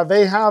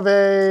 They have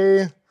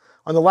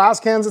on the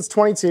last cans it's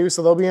 22,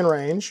 so they'll be in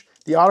range.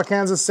 The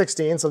autocans is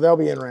 16, so they'll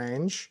be in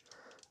range.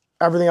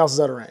 Everything else is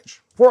out of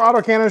range. 4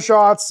 autocannon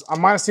shots,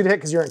 I'm -2 to hit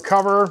because you're in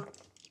cover.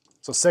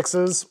 So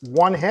 6s,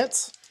 1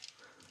 hit.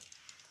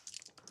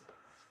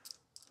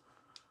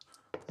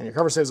 And your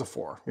cover saves a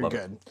 4, you're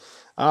good.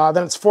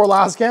 Then it's 4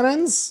 last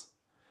cannons,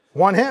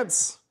 1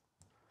 hits.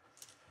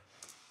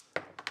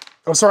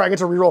 Oh, sorry, I get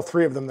to reroll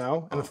 3 of them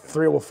though, and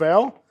 3 will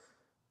fail.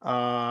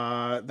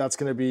 That's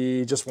gonna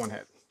be just 1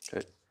 hit.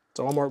 Okay.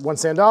 So 1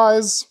 stand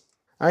dies.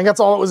 I think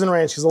that's all that was in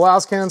range, because the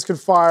last cannons could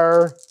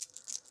fire.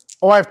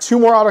 Oh, I have 2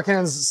 more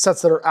autocannons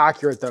sets that are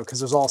accurate though, because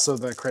there's also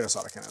the Kratos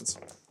autocannons.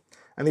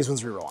 And these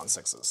ones reroll on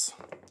 6s.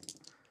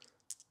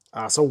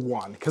 So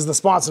 1, because the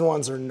sponsored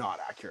ones are not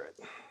accurate.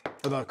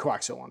 Or the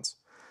coaxial ones.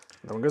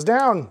 That one goes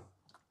down.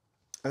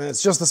 And then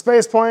it's just the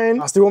space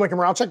plane. Stu will make a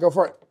morale check, go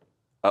for it.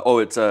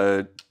 It's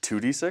a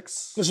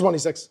 2d6? This is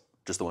 1d6.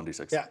 Just the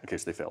 1d6, yeah. In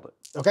case they failed it.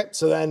 Okay,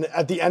 so then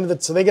at the end of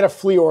it, so they get a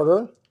flee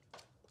order.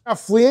 Not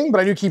fleeing,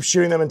 but I do keep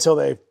shooting them until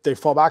they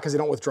fall back because they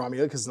don't withdraw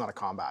immediately because it's not a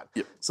combat.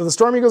 Yep. So the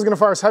Storm Eagle is going to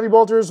fire his heavy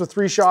bolters with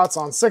 3 shots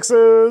on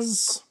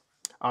 6s.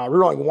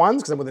 Rerolling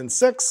ones because I'm within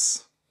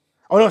 6.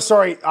 Oh no,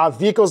 sorry.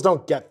 Vehicles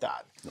don't get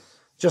that. No.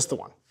 Just the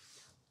one.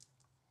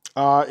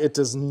 It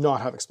does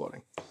not have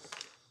exploding.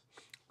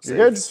 You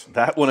good?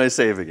 That one I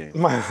save again.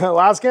 My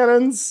last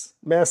cannons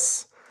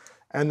miss,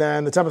 and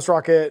then the Tempest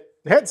Rocket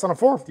hits on a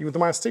 4. You with the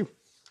 -2.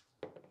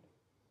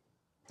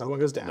 Another one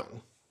goes down. No.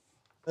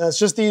 And it's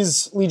just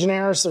these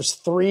Legionnaires. There's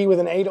 3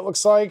 with an 8. It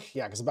looks like.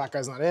 Yeah, because the back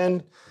guy's not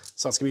in.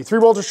 So it's gonna be 3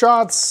 bolter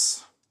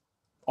shots,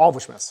 all of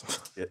which miss.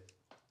 Yeah.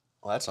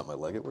 Well, that's not my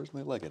Legate. Where's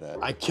my Legate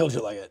at? I killed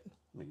your Legate.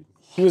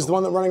 He was the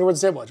one that running towards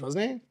the table edge,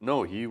 wasn't he?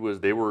 No, he was.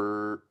 They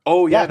were.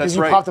 Oh yeah, that's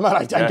right. You popped them out.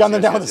 I gunned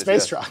them down with a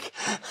space truck.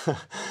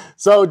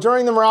 So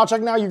during the morale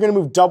check now, you're going to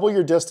move double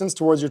your distance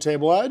towards your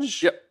table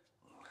edge. Yep.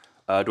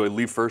 Do I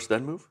leave first,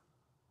 then move?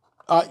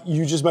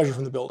 You just measure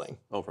from the building.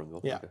 Oh, from the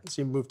building. Yeah. Okay.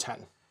 So you move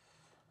 10.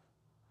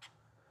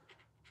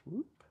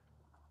 Whoop.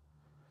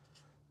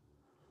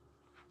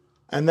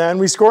 And then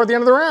we score at the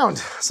end of the round.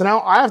 So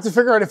now I have to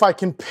figure out if I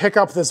can pick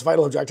up this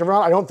vital objective or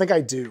not. I don't think I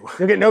do.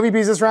 You'll get no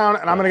VPs this round,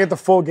 and I'm going to get the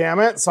full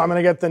gamut. So I'm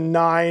going to get the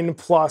 9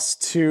 +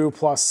 2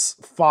 +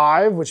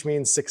 5, which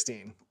means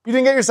 16. You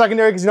didn't get your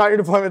secondary because you're not in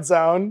your deployment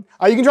zone.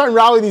 You can try and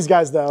rally these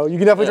guys, though. You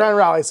can definitely try and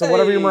rally, so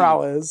whatever your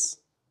morale is.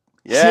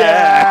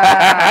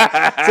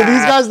 Yeah. So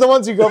these guys are the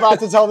ones who go back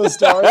to tell the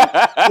story.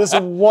 This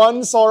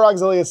one Solar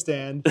Auxilia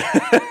stand,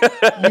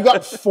 you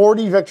got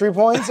 40 victory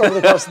points over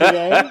the course of the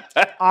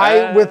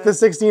game. With the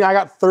 16, I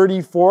got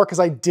 34 because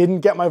I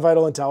didn't get my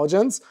vital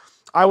intelligence.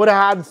 I would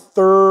have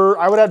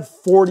had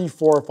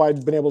 44 if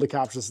I'd been able to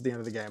capture this at the end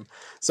of the game.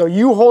 So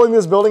you holding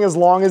this building as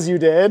long as you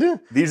did.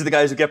 These are the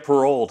guys who get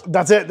paroled.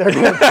 That's it. They're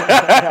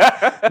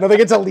gonna, no, they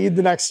get to lead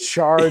the next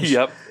charge.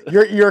 Yep.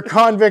 Your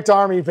convict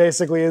army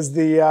basically is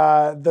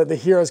the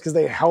heroes because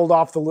they held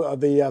off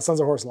the Sons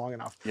of Horus long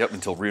enough. Yep,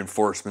 until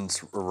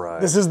reinforcements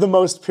arrive. This is the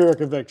most Pyrrhic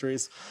of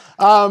victories.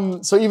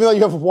 So even though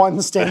you have 1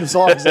 standard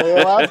Solar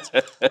Auxilia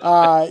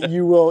left,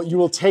 you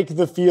will take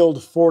the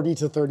field 40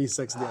 to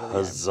 36 at the end of the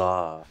game.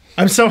 Huzzah.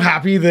 I'm so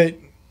happy that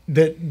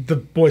the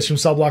boys from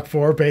Subblock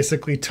 4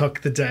 basically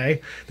took the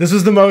day. This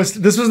was the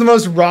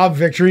most Rob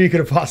victory you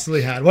could have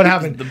possibly had. What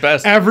happened? The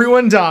best.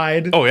 Everyone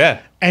died. Oh yeah.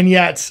 And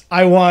yet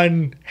I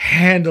won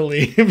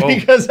handily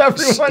because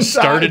everyone died.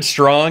 Started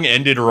strong,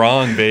 ended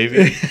wrong,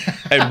 baby.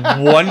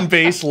 Had 1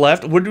 base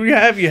left. What do we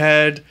have? You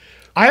had.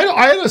 I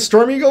had a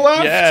Storm Eagle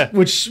left, yeah.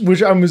 which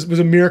was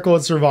a miracle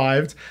it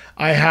survived.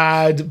 I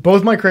had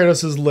both my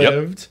Kratoses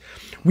lived. Yep.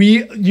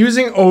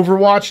 Using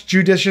Overwatch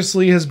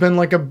judiciously has been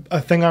like a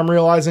thing I'm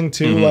realizing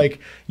too. Mm-hmm. Like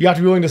you have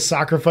to be willing to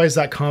sacrifice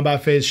that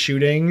combat phase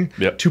shooting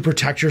to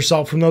protect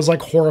yourself from those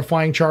like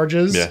horrifying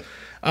charges. Yeah.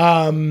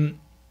 And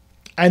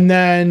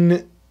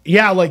then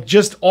like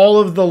just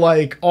all the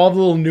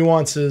little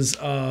nuances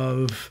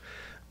of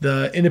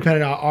the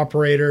independent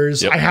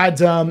operators. Yep. I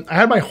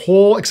had my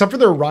whole, except for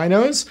their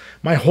rhinos,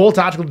 my whole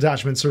tactical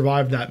detachment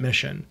survived that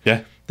mission.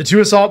 Yeah. The 2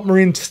 assault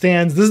marine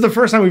stands. This is the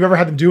first time we've ever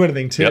had them do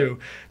anything too,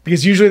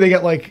 because usually they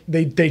get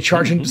they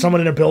charge into someone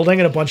in a building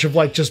and a bunch of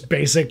just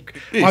basic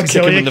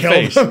auxiliary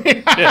kill them.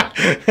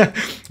 Yeah.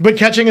 But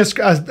catching a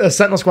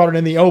sentinel squadron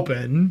in the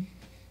open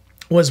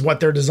was what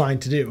they're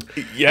designed to do.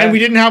 Yeah. And we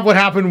didn't have what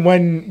happened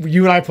when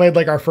you and I played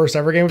our first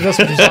ever game of this,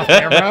 which was off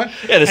camera.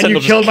 And you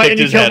killed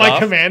my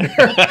commander.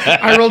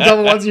 I rolled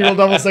double 1s and you rolled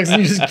double 6s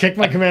and you just kicked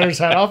my commander's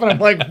head off. And I'm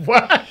like,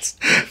 what?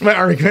 My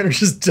army commander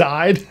just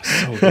died.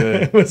 So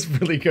good. It was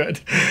really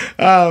good.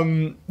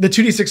 The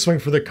 2d6 swing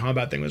for the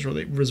combat thing was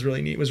really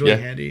neat. It was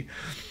really handy.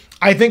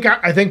 I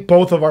think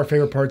both of our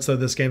favorite parts of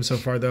this game so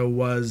far though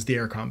was the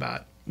air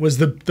combat. Was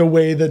the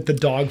way that the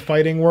dog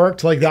fighting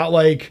worked.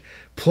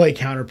 Play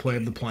counterplay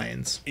of the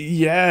planes.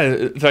 Yeah,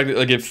 in fact,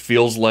 it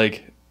feels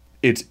like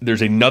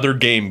there's another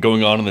game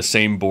going on the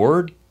same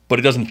board, but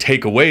it doesn't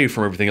take away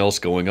from everything else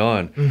going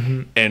on.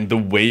 Mm-hmm. And the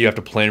way you have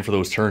to plan for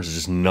those turns is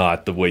just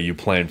not the way you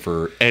plan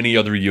for any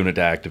other unit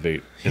to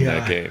activate in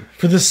that game.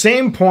 For the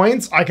same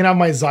points, I can have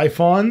my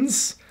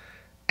Xiphons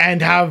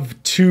and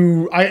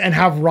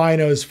have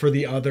rhinos for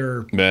the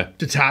other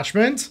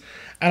detachment.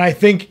 And I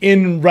think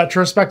in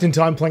retrospect,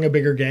 until I'm playing a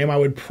bigger game, I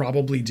would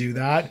probably do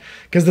that.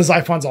 Because the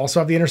Xiphons also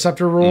have the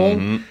interceptor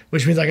rule,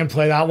 which means I can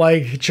play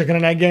that chicken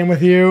and egg game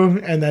with you.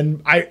 And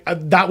then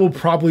that will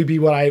probably be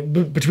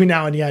what between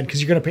now and the end,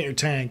 because you're going to paint your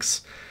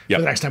tanks for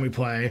the next time we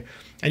play.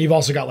 And you've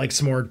also got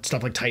some more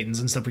stuff like Titans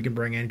and stuff we can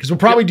bring in. Because we'll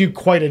probably do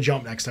quite a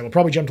jump next time. We'll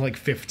probably jump to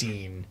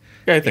 15.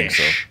 Yeah, I think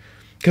so.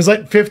 Because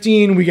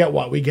 15, we get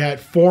what? We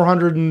get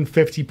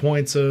 450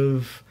 points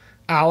of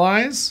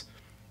allies.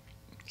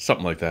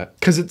 Something like that.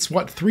 Because it's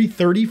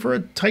 330 for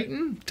a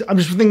Titan? I'm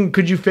just thinking,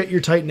 could you fit your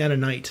Titan and a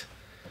Knight?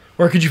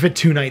 Or could you fit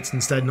 2 Knights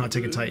instead and not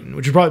take a Titan?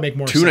 Which would probably make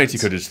more sense. 2 Knights you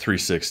could is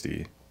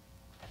 360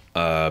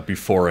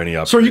 before any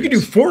upgrades. So you could do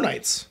 4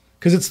 Knights.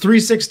 Because it's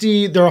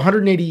 360, they're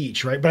 180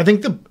 each, right? But I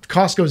think the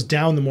cost goes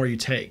down the more you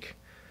take.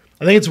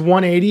 I think it's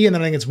 180, and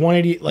then I think it's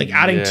 180,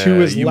 adding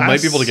 2 is you less. You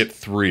might be able to get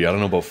 3. I don't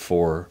know about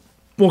 4.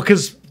 Well,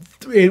 because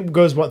it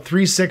goes,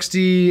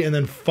 360, and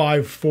then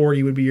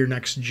 540 would be your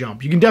next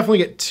jump. You can definitely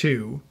get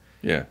 2.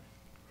 Yeah.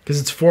 Because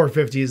it's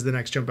 450 is the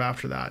next jump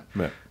after that.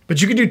 Yeah.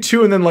 But you could do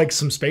 2 and then like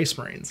some Space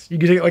Marines. You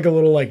could take like a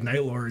little like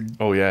Night Lord.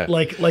 Oh yeah.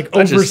 Like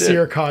That's just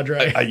Overseer it.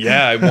 cadre.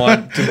 I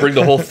want to bring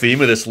the whole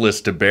theme of this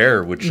list to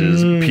bear, which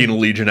is Penal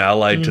Legion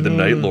allied to the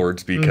Night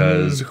Lords,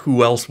 because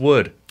who else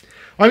would?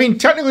 I mean,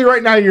 technically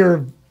right now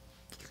you're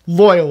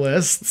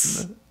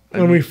loyalists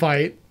when we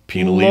fight.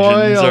 Penal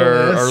Legions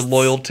are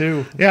loyal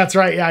too. Yeah, that's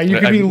right. Yeah, you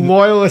could be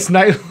loyalist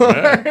Night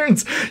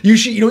Lords. You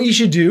should, you know what you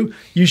should do?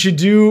 You should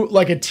do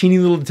like a teeny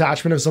little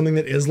detachment of something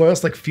that is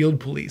loyalist, like Field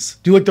Police.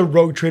 Do like the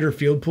Rogue Trader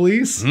Field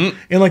Police in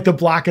like the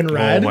black and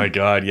red. Oh my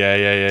god, yeah.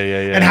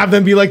 And have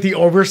them be like the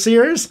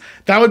Overseers.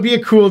 That would be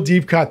a cool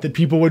deep cut that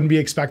people wouldn't be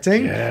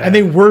expecting. Yeah. And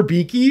they were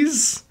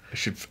Beakies.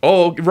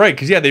 Right,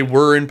 because they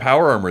were in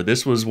power armor.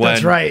 This was when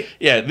That's right.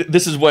 Yeah,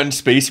 this is when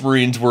Space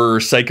Marines were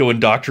psycho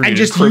indoctrinated And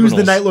just criminals.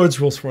 use the Night Lords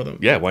rules for them.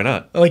 Yeah, why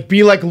not? Like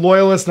be like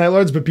loyalist Night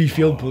Lords, but be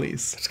Field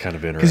Police. It's kind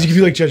of interesting. Because you could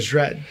be like Judge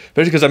Dredd.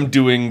 Especially because I'm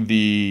doing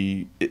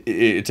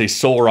it's a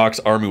Solar Ox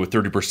army with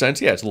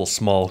 30%. Yeah, it's a little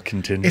small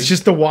contingent. It's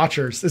just the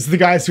Watchers. It's the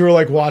guys who are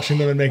like watching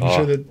them and making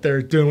sure that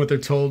they're doing what they're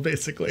told,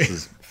 basically.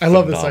 I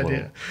love this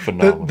idea.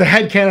 Phenomenal. The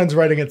headcanon's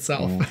writing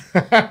itself.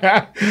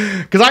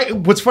 Because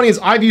what's funny is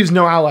I've used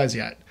no allies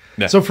yet.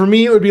 Yeah. So for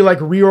me, it would be like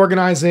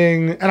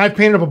reorganizing, and I've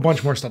painted up a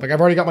bunch more stuff. Like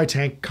I've already got my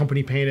tank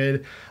company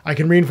painted. I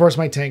can reinforce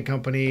my tank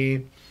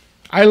company.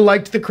 I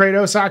liked the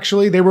Kratos,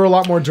 actually. They were a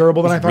lot more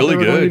durable than I thought really they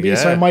were going to be. good,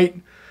 So yeah.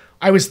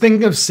 I was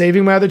thinking of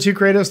saving my other 2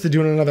 Kratos to do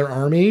in another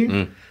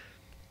army.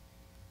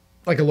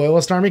 Like a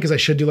loyalist army, because I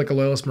should do like a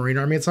loyalist marine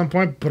army at some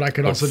point, but I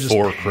could also just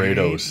 4 paint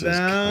Kratos is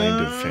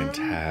kind of them.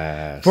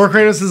 fantastic. 4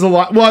 Kratos is a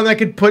lot. Well, and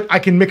I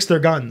can mix their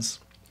guns.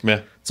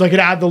 Yeah. So I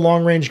could add the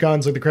long range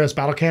guns like the Kratos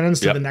battle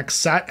cannons to Yep. the next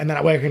set, and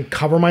that way I can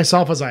cover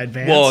myself as I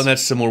advance. Well, and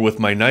that's similar with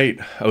my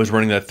knight. I was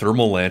running that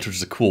thermal lance, which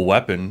is a cool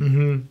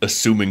weapon,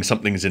 assuming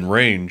something's in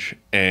range,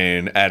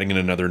 and adding in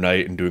another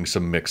knight and doing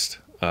some mixed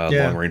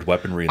long range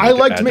weaponry. And I they could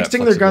liked add that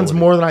mixing their guns flexibility.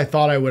 more than I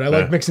thought I would. I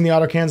like mixing the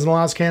autocannons and the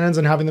las cannons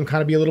and having them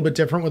kind of be a little bit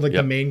different with like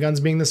the main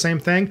guns being the same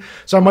thing.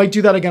 So I might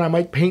do that again. I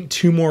might paint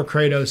 2 more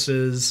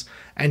Kratoses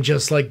and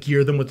just like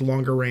gear them with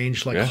longer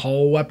range like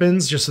hull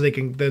weapons, just so they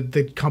can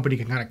the company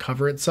can kind of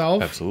cover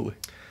itself. Absolutely.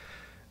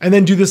 And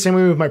then do the same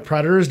way with my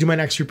Predators. Do my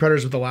next 3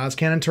 Predators with the las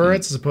cannon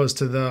turrets as opposed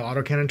to the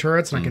autocannon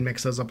turrets, and I can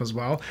mix those up as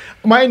well.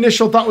 My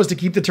initial thought was to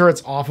keep the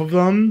turrets off of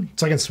them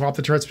so I can swap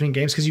the turrets between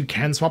games, because you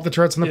can swap the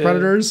turrets on the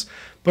Predators,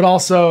 but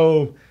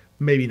also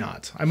maybe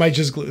not. I might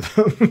just glue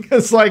them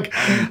because like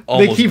they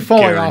almost keep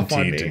falling off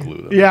on guaranteed me. to glue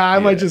them. Yeah, I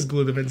might just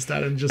glue them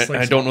instead and just And like.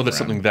 I don't know swap that's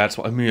them around.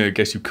 something that's. I mean, I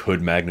guess you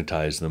could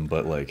magnetize them,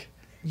 but like.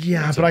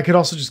 Yeah, but I could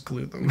also just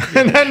glue them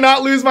and then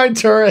not lose my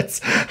turrets.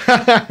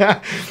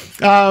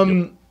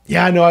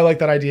 Yeah, no, I like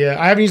that idea.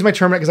 I haven't used my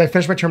Terminator because I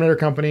finished my Terminator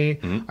company.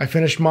 I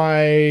finished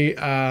my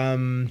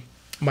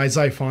my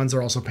Xiphons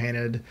are also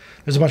painted.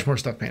 There's a bunch more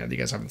stuff painted that you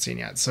guys haven't seen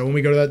yet. So when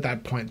we go to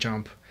that point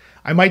jump,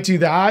 I might do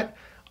that.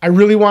 I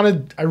really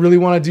want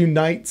to do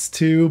Knights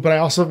too, but I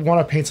also want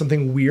to paint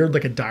something weird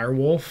like a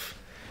Direwolf.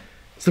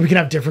 So we can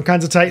have different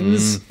kinds of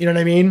Titans. You know what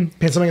I mean?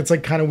 Paint something that's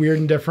like kind of weird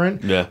and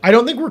different. Yeah. I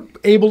don't think we're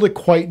able to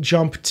quite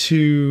jump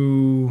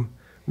to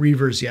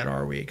Reavers yet,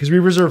 are we? Because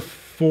Reavers are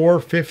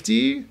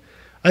 450.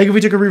 I think if we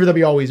took a Reaver, that'd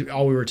be all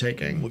we were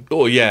taking.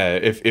 Oh yeah,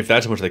 if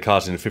that's how much they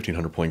cost in a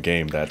 1,500 point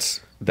game,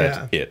 that's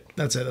Yeah. it.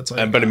 That's it. That's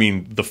all. But I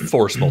mean, the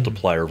force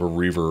multiplier of a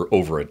Reaver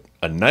over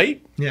a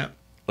knight, Yeah.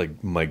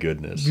 like my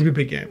goodness. It'd be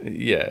a big game.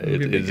 Yeah,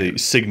 it is a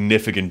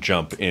significant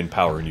jump in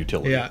power and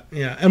utility. Yeah,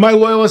 yeah. And my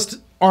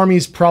loyalist army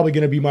is probably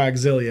going to be my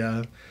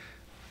Auxilia.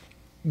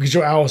 Because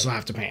I also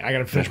have to paint. I got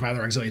to finish my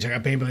other Auxilia. I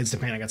got Bane Blades to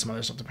paint. I got some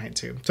other stuff to paint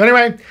too. So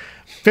anyway,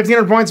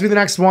 1,500 points will be the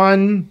next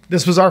one.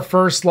 This was our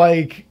first,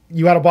 like,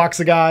 you had a box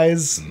of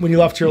guys when you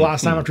left here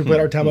last time after we played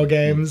our Tempo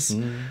games.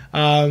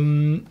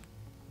 And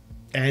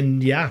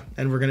yeah,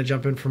 and we're going to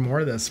jump in for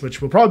more of this,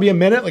 which will probably be a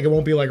minute. Like, it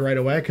won't be like right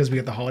away because we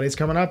get the holidays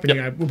coming up.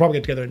 And we'll probably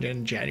get together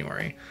in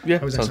January. Yeah,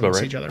 Always sounds nice to about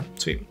see right. each other.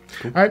 Sweet.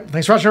 Cool. All right.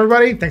 Thanks for watching,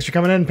 everybody. Thanks for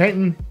coming in and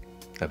painting.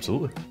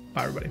 Absolutely.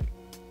 Bye, everybody.